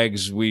 2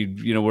 bags.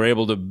 We, were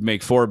able to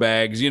make 4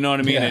 bags. You know what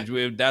I mean?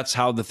 Yeah. That's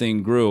how the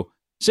thing grew.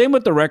 Same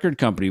with the record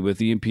company,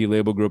 with EMP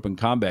Label Group and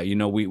Combat.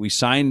 We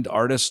signed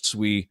artists.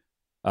 It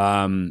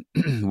one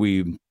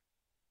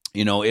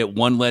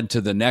led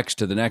to the next,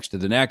 to the next, to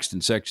the next.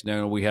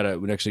 And we had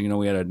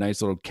a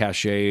nice little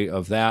cachet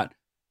of that.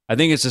 I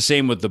think it's the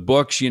same with the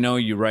books.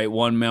 You write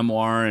one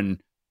memoir and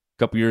a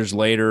couple years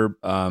later,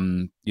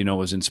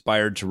 was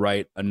inspired to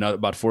write another.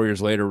 About 4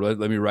 years later,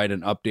 let me write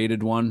an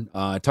updated one.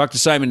 I talked to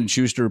Simon &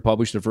 Schuster, who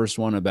published the first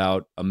one,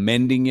 about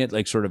amending it,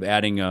 like sort of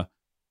adding a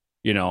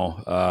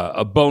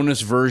bonus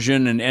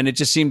version, and it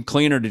just seemed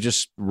cleaner to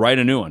just write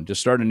a new one,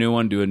 just start a new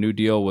one, do a new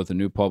deal with a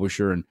new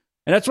publisher, and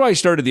that's why I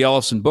started the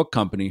Ellison Book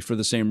Company for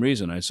the same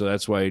reason. So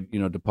that's why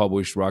to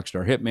publish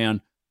Rockstar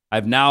Hitman.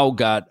 I've now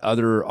got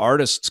other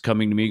artists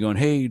coming to me going,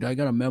 hey, I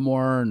got a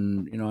memoir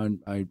and,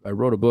 I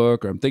wrote a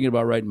book, or I'm thinking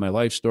about writing my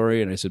life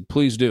story. And I said,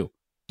 please do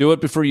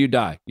it before you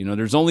die.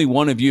 There's only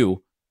one of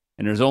you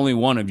and there's only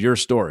one of your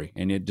story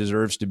and it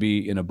deserves to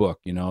be in a book,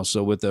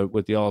 So with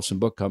the Ellison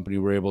Book Company,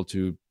 we're able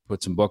to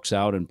put some books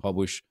out and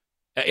publish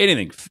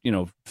anything,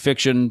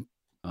 fiction,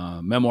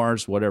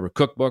 memoirs, whatever,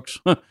 cookbooks,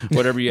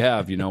 whatever you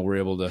have, we're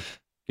able to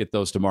get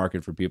those to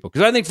market for people.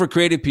 Because I think for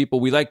creative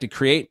people, we like to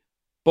create,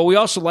 but we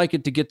also like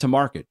it to get to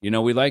market.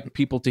 We like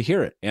people to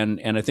hear it.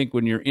 And I think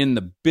when you're in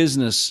the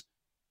business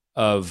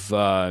of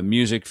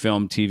music,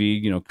 film,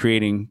 TV,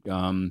 creating,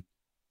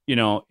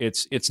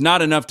 it's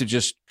not enough to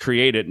just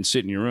create it and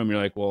sit in your room.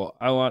 You're like, well,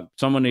 I want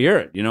someone to hear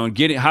it, and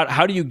get it.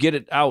 How do you get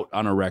it out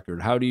on a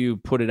record? How do you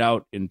put it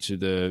out into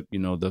the,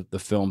 the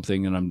film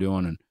thing that I'm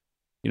doing? And,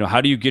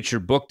 how do you get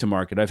your book to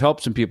market? I've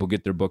helped some people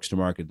get their books to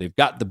market. They've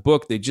got the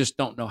book. They just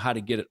don't know how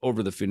to get it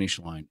over the finish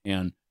line.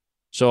 And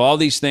so all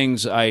these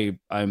things,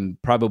 I'm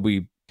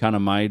probably kind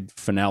of my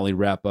finale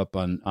wrap up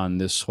on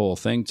this whole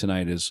thing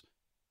tonight is,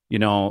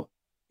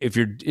 if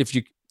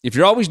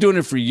you're always doing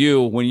it for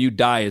you, when you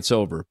die, it's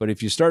over. But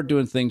if you start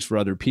doing things for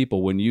other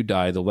people, when you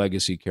die, the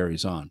legacy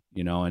carries on,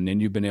 and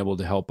then you've been able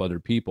to help other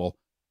people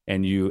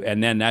and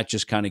then that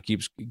just kind of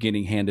keeps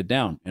getting handed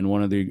down. And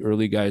one of the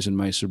early guys in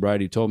my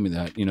sobriety told me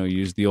that,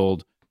 use the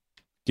old,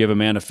 give a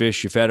man a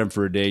fish, you fed him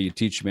for a day, you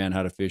teach a man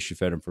how to fish, you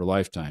fed him for a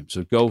lifetime.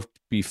 So go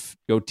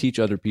teach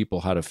other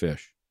people how to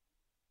fish.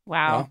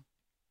 Wow.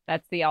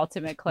 That's the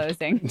ultimate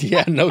closing.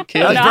 Yeah, no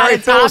kidding. That's very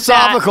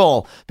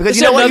philosophical. Because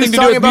you know what he's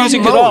talking about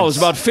music at all. It was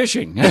about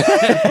fishing. No,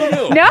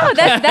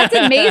 that's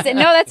amazing.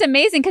 No, that's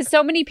amazing because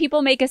so many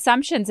people make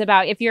assumptions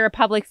about if you're a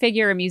public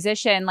figure, a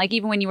musician, like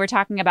even when you were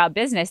talking about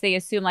business, they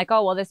assume like,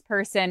 oh, well, this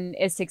person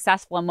is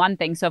successful in one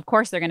thing. So of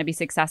course they're going to be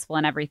successful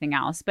in everything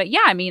else. But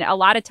yeah, I mean, a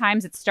lot of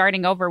times it's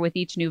starting over with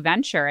each new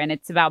venture and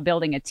it's about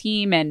building a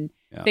team and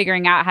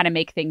figuring out how to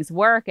make things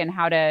work and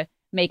how to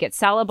make it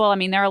sellable. I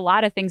mean, there are a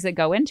lot of things that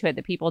go into it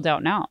that people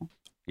don't know.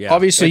 Yeah.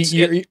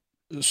 Obviously,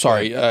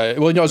 sorry. I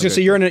was going to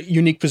say you're in a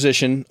unique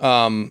position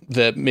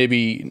that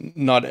maybe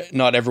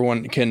not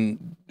everyone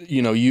can,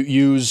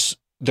 use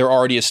their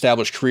already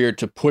established career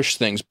to push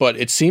things. But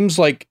it seems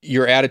like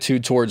your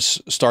attitude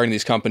towards starting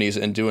these companies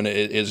and doing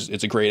it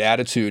it's a great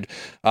attitude.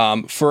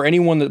 For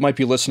anyone that might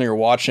be listening or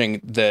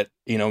watching that,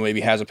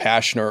 maybe has a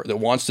passion or that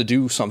wants to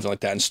do something like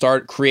that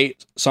and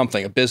create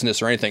something, a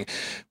business or anything,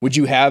 would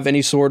you have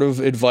any sort of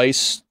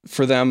advice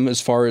for them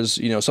as far as,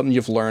 something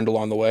you've learned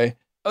along the way?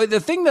 The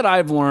thing that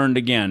I've learned,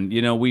 again,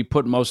 we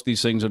put most of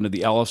these things under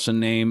the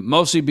Ellison name,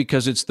 mostly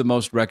because it's the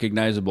most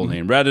recognizable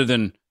name rather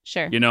than,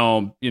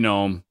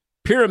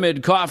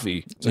 Pyramid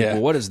Coffee. It's like,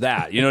 well, what is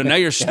that? Now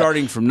you're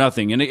starting from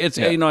nothing. And it's,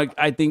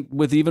 I think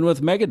even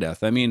with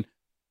Megadeth, I mean,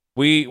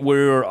 we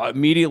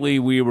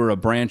were a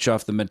branch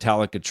off the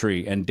Metallica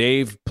tree and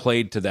Dave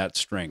played to that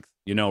strength,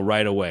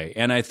 right away.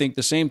 And I think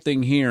the same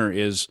thing here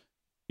is,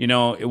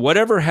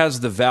 whatever has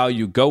the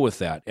value, go with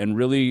that and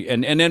really,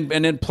 and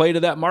then play to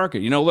that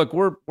market. Look,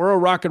 we're a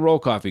rock and roll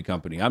coffee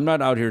company. I'm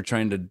not out here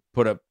trying to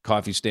put up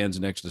coffee stands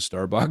next to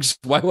Starbucks.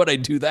 Why would I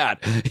do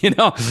that?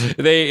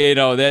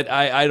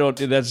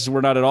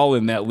 We're not at all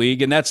in that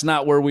league and that's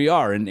not where we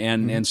are.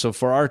 And so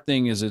for our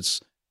thing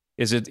it's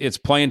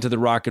playing to the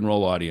rock and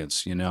roll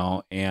audience,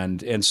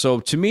 and so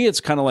to me,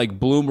 it's kind of like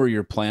bloom where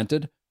you're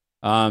planted.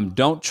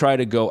 don't try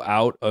to go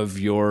out of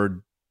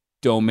your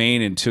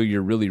domain until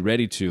you're really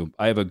ready to.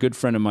 I have a good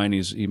friend of mine.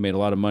 He made a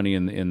lot of money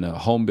in the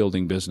home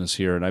building business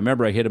here. And I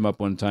remember I hit him up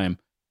one time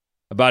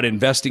about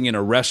investing in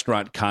a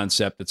restaurant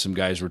concept that some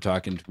guys were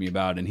talking to me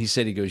about. And he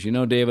said, he goes,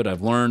 David,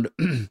 I've learned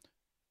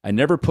I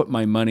never put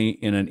my money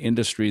in an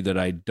industry that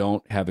I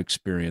don't have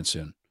experience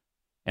in.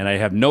 And I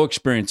have no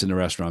experience in the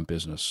restaurant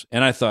business.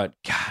 And I thought,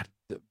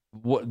 God,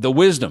 the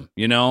wisdom,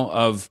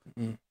 of,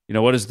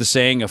 what is the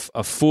saying?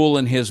 A fool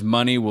and his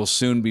money will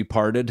soon be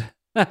parted.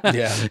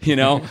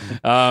 Yeah.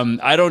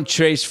 I don't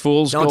chase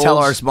fool's gold. Don't tell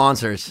our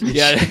sponsors.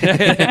 Yeah.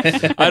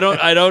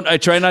 I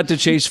try not to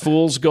chase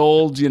fool's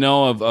gold,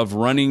 of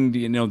running,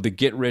 the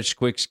get rich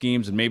quick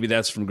schemes. And maybe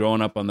that's from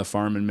growing up on the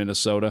farm in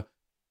Minnesota.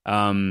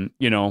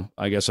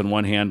 I guess on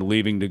one hand,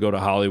 leaving to go to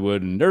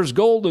Hollywood and there's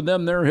gold in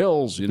them there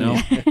hills,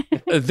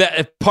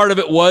 that part of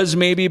it was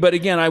maybe, but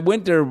again, I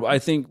went there, I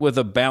think, with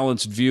a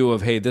balanced view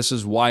of, hey, this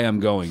is why I'm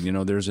going,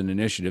 there's an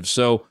initiative.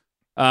 So,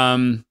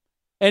 and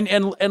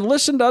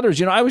listen to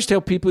others. I always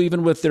tell people,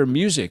 even with their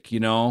music,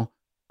 I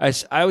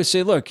always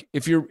say, look,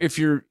 if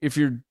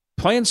you're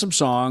playing some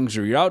songs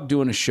or you're out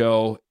doing a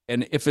show,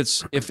 and if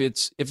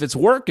it's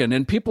working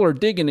and people are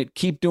digging it,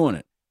 keep doing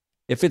it.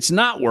 If it's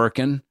not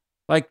working,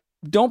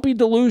 don't be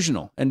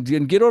delusional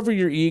and get over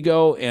your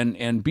ego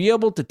and be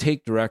able to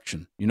take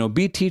direction.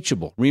 Be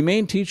teachable,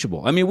 remain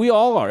teachable. I mean, we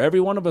all are.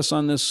 Every one of us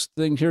on this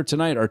thing here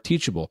tonight are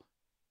teachable.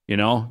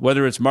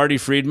 Whether it's Marty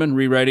Friedman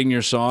rewriting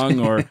your song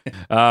or,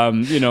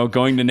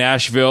 going to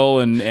Nashville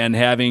and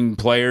having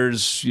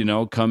players,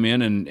 come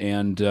in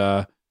and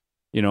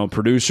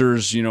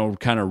producers,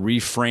 kind of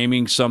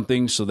reframing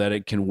something so that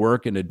it can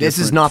work in a different This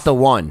is not the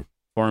one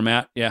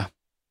format. Yeah.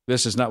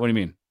 This is not, what do you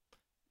mean?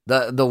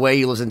 The way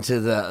you listen to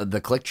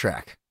the click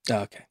track.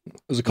 Oh, okay.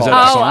 Was it called?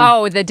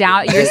 The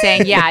down. You're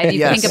saying, if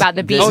you think about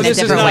the beat in a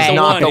different way.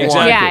 Not the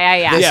one.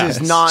 Yeah. This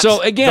is not.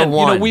 So again, the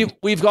one.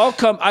 we've all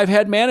come. I've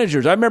had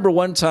managers. I remember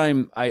one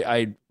time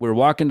we were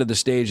walking to the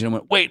stage and I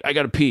went, "Wait, I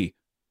got to pee."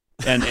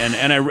 And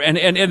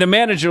the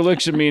manager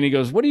looks at me and he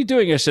goes, "What are you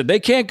doing?" I said, "They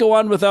can't go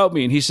on without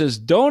me." And he says,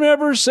 "Don't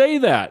ever say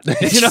that."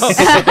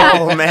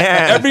 Oh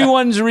man,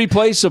 everyone's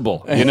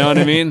replaceable. You know what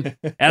I mean?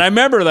 And I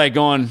remember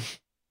going.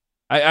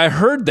 I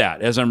heard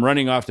that as I'm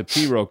running off to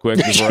pee real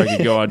quick before I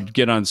could go and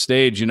get on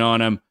stage, and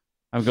I'm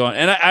going,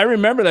 and I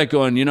remember that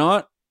going, you know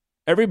what?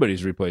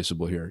 Everybody's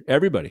replaceable here.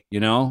 Everybody,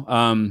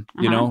 and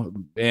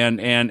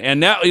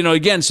now,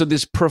 again, so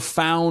this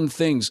profound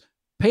things,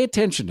 pay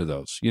attention to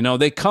those,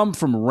 they come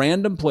from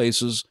random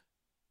places,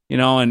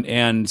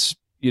 and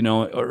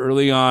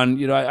early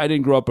on, I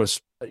didn't grow up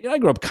I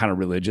grew up kind of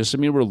religious. I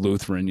mean, we're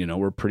Lutheran,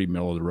 we're pretty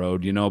middle of the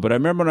road, but I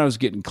remember when I was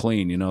getting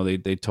clean,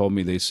 they told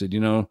me, they said,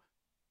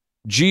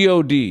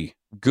 GOD,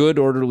 good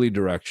orderly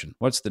direction.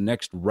 What's the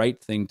next right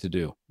thing to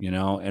do?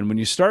 And when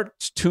you start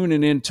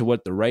tuning into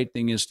what the right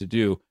thing is to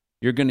do,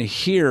 you're going to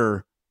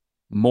hear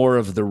more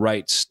of the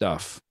right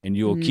stuff and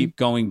you will keep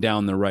going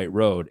down the right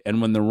road.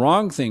 And when the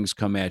wrong things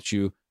come at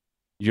you,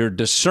 your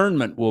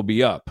discernment will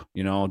be up.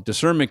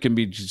 Discernment can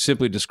be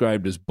simply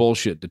described as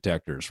bullshit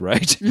detectors,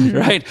 right?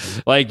 Right?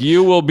 Like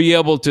you will be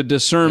able to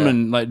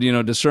discern, going,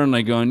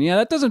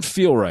 that doesn't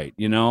feel right,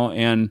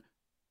 and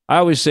I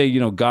always say,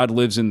 God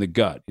lives in the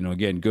gut.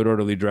 Again, good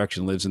orderly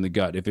direction lives in the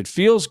gut. If it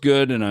feels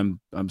good and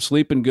I'm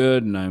sleeping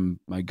good and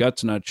my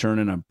gut's not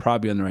churning, I'm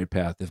probably on the right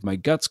path. If my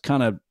gut's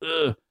kind of,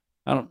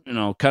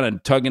 kind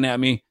of tugging at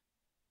me,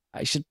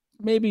 I should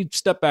maybe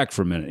step back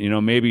for a minute.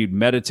 Maybe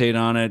meditate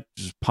on it,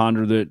 just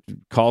ponder that,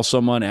 call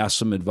someone, ask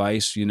some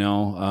advice.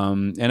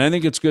 And I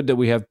think it's good that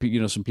we have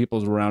some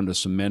people around us,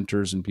 some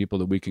mentors and people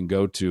that we can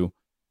go to,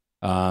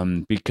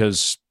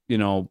 because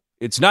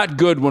it's not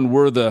good when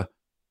we're the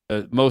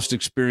most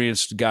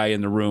experienced guy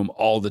in the room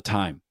all the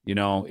time.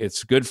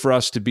 It's good for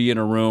us to be in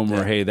a room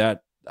where, hey,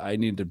 I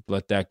need to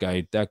let that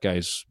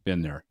guy's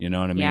been there. You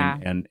know what I mean? Yeah.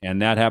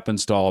 And that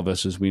happens to all of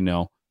us, as we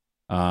know.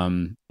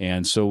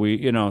 And so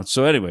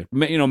so anyway,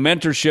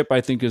 mentorship,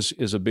 I think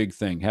is a big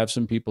thing. Have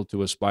some people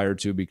to aspire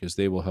to because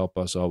they will help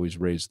us always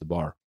raise the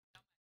bar.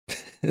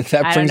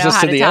 That brings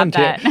us to the end.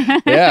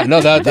 Yeah,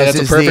 no, that's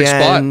a perfect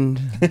spot.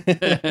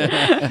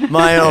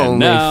 My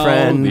only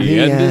friend. The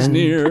end is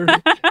near.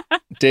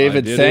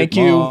 David, thank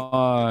you.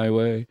 My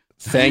way.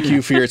 Thank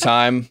you for your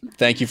time.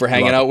 Thank you for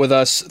hanging out with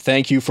us.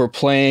 Thank you for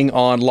playing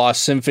on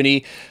Lost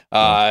Symphony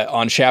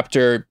on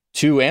Chapter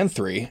 2 and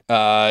 3,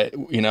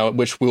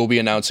 which we'll be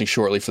announcing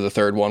shortly for the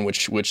third one,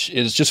 which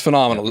is just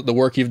phenomenal. The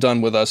work you've done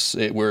with us,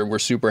 we're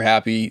super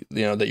happy,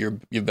 that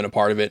you've been a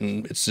part of it,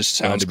 and it just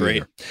sounds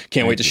great.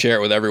 Can't wait to share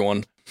it with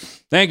everyone.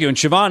 Thank you. And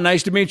Siobhan,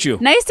 nice to meet you.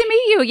 Nice to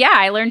meet you. Yeah,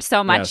 I learned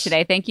so much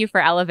today. Thank you for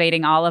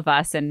elevating all of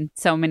us in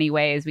so many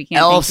ways. We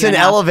can't. Ellefson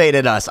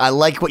elevated us. I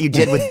like what you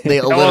did with the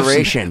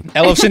alliteration.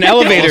 Ellefson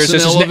Elevators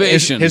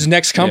is his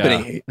next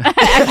company. Yeah.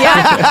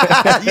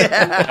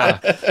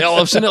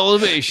 Ellefson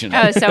Elevation.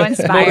 Oh, so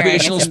inspiring.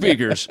 Motivational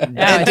speakers.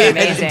 Oh,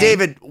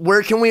 David,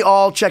 where can we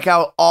all check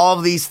out all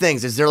of these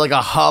things? Is there like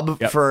a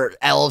hub for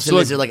Ellefson? So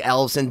is there like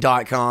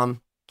Ellefson.com?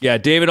 Yeah,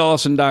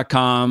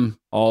 davidellefson.com.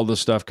 All the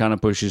stuff kind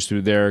of pushes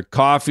through there.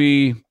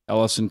 Coffee,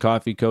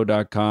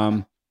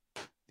 EllisonCoffeeCo.com,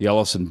 the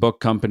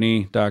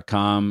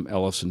EllisonBookCompany.com,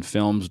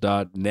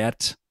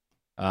 EllisonFilms.net,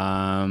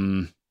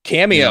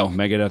 Cameo,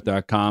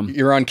 Megadeth.com.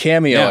 You're on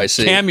Cameo, I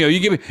see. Cameo. You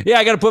give me. Yeah,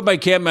 I got to put my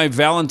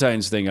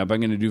Valentine's thing up. I'm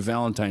going to do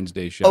Valentine's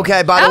Day show.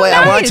 Okay. By the way,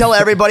 nice. I want to tell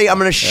everybody I'm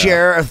going to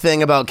share a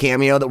thing about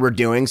Cameo that we're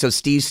doing. So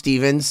Steve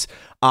Stevens.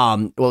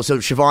 So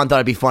Siobhan thought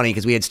it'd be funny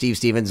because we had Steve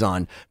Stevens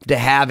on to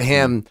have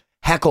him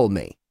heckle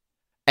me,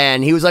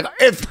 and he was like,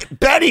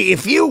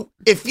 if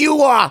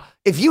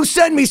you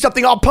send me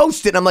something, I'll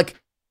post it. And I'm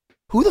like,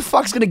 who the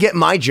fuck's going to get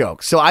my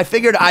joke? So I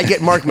figured I'd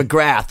get Mark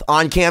McGrath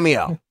on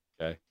Cameo.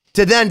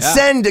 To then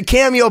send a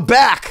Cameo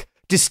back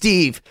to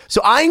Steve.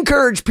 So I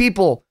encourage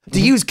people to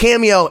use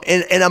Cameo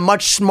in a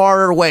much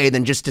smarter way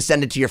than just to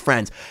send it to your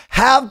friends.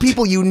 Have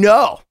people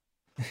know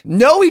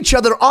each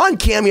other on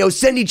Cameo,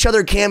 send each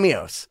other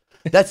cameos.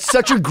 That's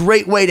such a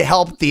great way to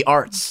help the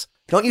arts.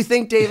 Don't you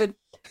think, David?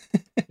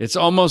 It's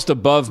almost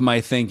above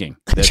my thinking.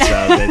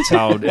 That's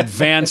how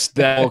advanced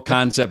that whole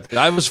concept.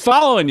 I was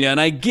following you,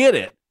 and I get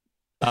it.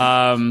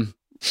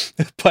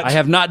 But I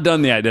have not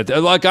done that.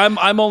 Like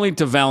I'm only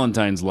to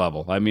Valentine's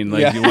level. I mean,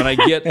 like when I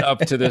get up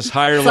to this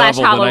higher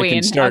level, Halloween. Then I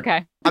can start.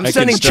 Okay. I'm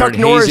sending Chuck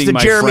Norris to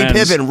Jeremy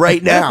Piven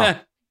right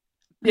now.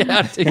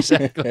 Yeah,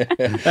 exactly.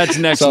 That's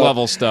next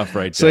level stuff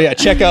right there. So yeah,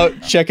 check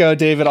out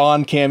David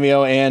on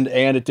Cameo and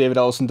at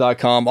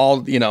davidellison.com.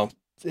 All buy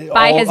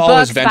his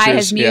books, buy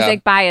his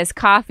music, buy his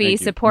coffee,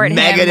 support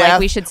Megadeth. him like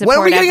we should support. When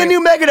are we getting a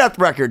new Megadeth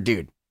record,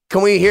 dude?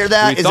 Can we hear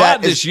that? We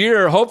thought this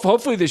year,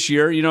 hopefully this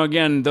year,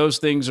 again, those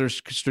things are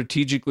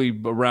strategically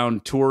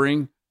around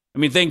touring. I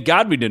mean, thank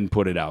God we didn't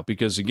put it out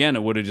because, again,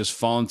 it would have just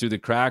fallen through the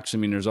cracks. I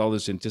mean, there's all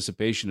this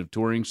anticipation of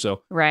touring.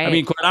 So, right. I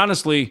mean, quite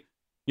honestly,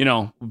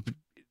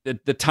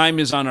 the time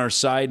is on our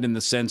side in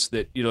the sense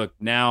that,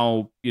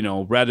 now,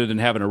 rather than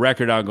having a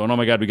record out going, oh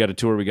my God, we got to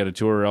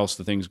tour, or else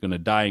the thing's going to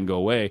die and go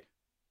away.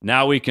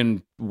 Now we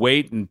can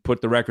wait and put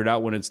the record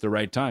out when it's the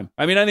right time.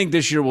 I mean, I think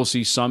this year we'll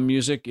see some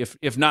music,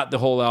 if not the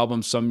whole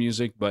album, some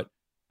music. But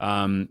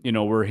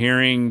we're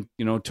hearing,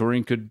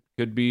 touring could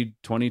be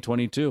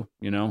 2022.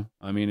 I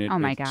mean, oh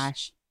my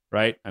gosh,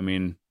 right? I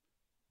mean,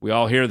 we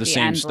all hear the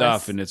same endless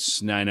stuff, and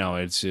I know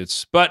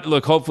it's. But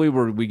look, hopefully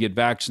we get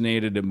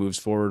vaccinated, it moves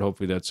forward.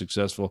 Hopefully that's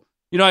successful.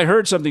 I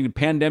heard something. The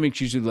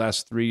pandemics usually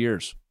last 3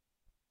 years.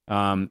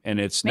 And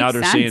it's now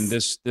they're saying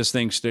this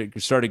thing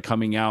started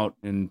coming out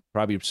in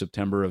probably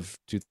September of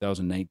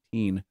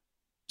 2019.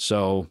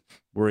 So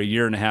we're a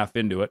year and a half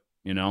into it,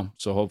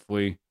 so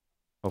hopefully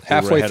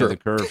halfway we're ahead through of the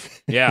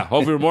curve. Yeah.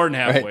 Hopefully we're more than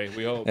halfway. Right.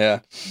 We hope. Yeah.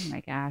 Oh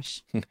my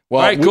gosh. Well, all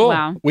right, cool.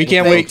 Wow. We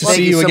can't wait to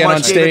see you again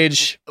on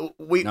stage.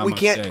 We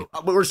can't,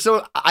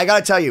 I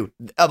got to tell you,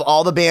 of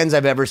all the bands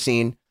I've ever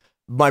seen,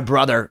 my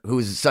brother,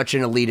 who's such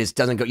an elitist,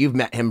 doesn't go. You've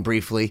met him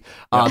briefly.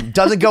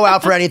 Doesn't go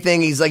out for anything.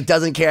 He's like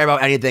doesn't care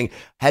about anything.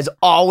 Has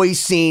always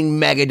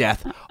seen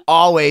Megadeth.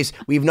 Always.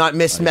 We've not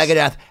missed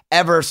Megadeth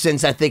ever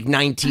since I think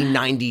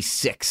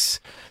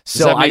 1996. So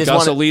does that make I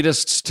just us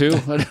elitists too.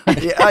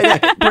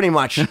 yeah, pretty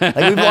much. Like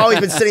we've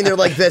always been sitting there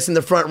like this in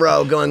the front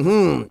row,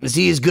 going, "Is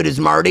he as good as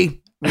Marty?"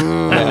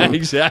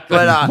 Exactly.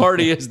 But,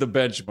 Marty is the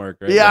benchmark,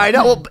 right? Yeah, I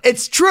know. Well,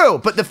 it's true.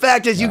 But the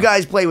fact is, you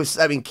guys play with,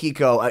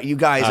 Kiko. You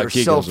guys are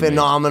Kiko's so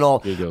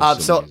phenomenal.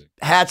 So amazing.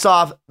 hats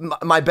off.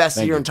 My best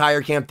to your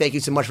entire camp. Thank you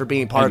so much for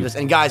being part of this.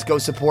 And guys, go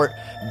support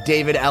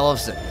David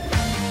Ellison.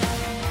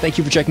 Thank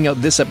you for checking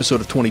out this episode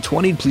of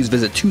 2020. Please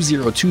visit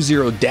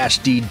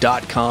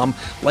 2020-d.com.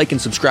 Like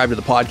and subscribe to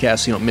the podcast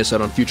so you don't miss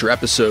out on future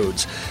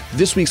episodes.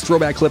 This week's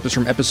throwback clip is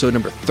from episode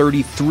number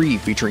 33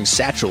 featuring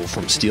Satchel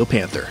from Steel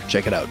Panther.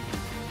 Check it out.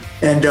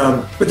 And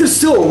but there's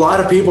still a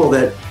lot of people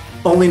that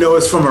only know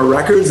us from our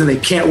records, and they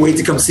can't wait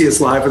to come see us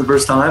live for the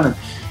first time.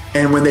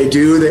 And when they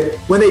do,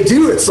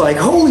 it's like,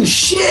 holy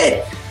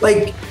shit!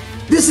 Like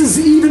this is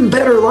even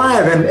better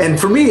live. And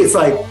for me, it's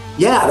like,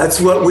 yeah,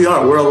 that's what we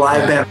are. We're a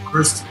live band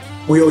first.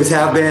 We always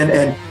have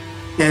been.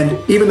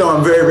 And even though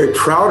I'm very, very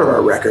proud of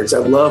our records, I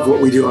love what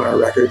we do on our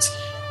records,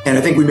 and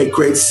I think we make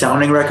great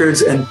sounding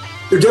records. And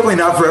they're definitely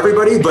not for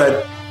everybody,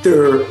 but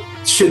they're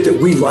shit that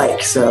we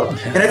like. So,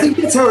 and I think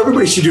that's how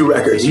everybody should do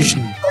records. You should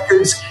do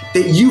records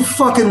that you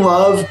fucking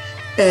love,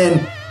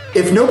 and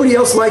if nobody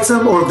else likes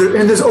them,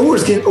 and there's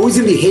always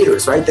gonna be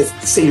haters, right? That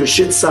say your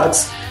shit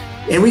sucks,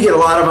 and we get a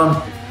lot of them.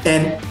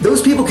 And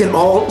those people can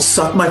all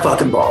suck my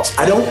fucking balls.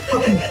 I don't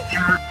fucking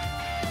care.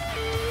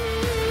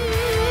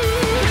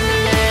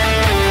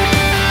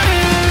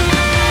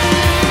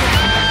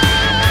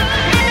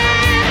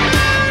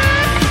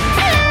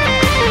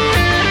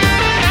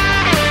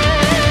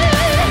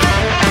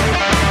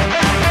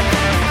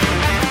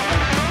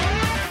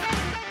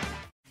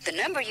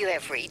 You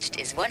have reached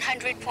is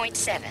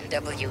 100.7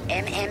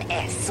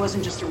 WMMS. It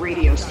wasn't just a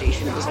radio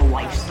station, it was a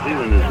lifestyle.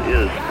 Cleveland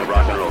is a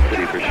rock and roll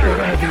city for sure.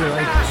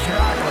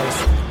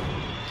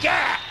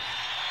 Get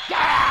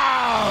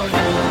down! The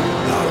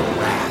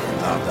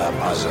Wrath of the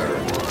Buzzard.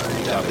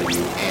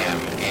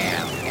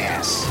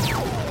 WMMS.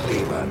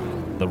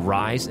 Cleveland. The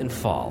rise and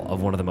fall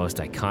of one of the most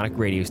iconic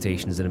radio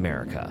stations in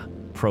America.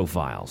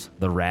 Profiles.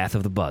 The Wrath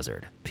of the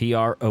Buzzard.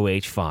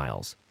 PROH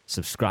Files.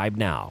 Subscribe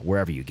now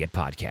wherever you get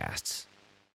podcasts.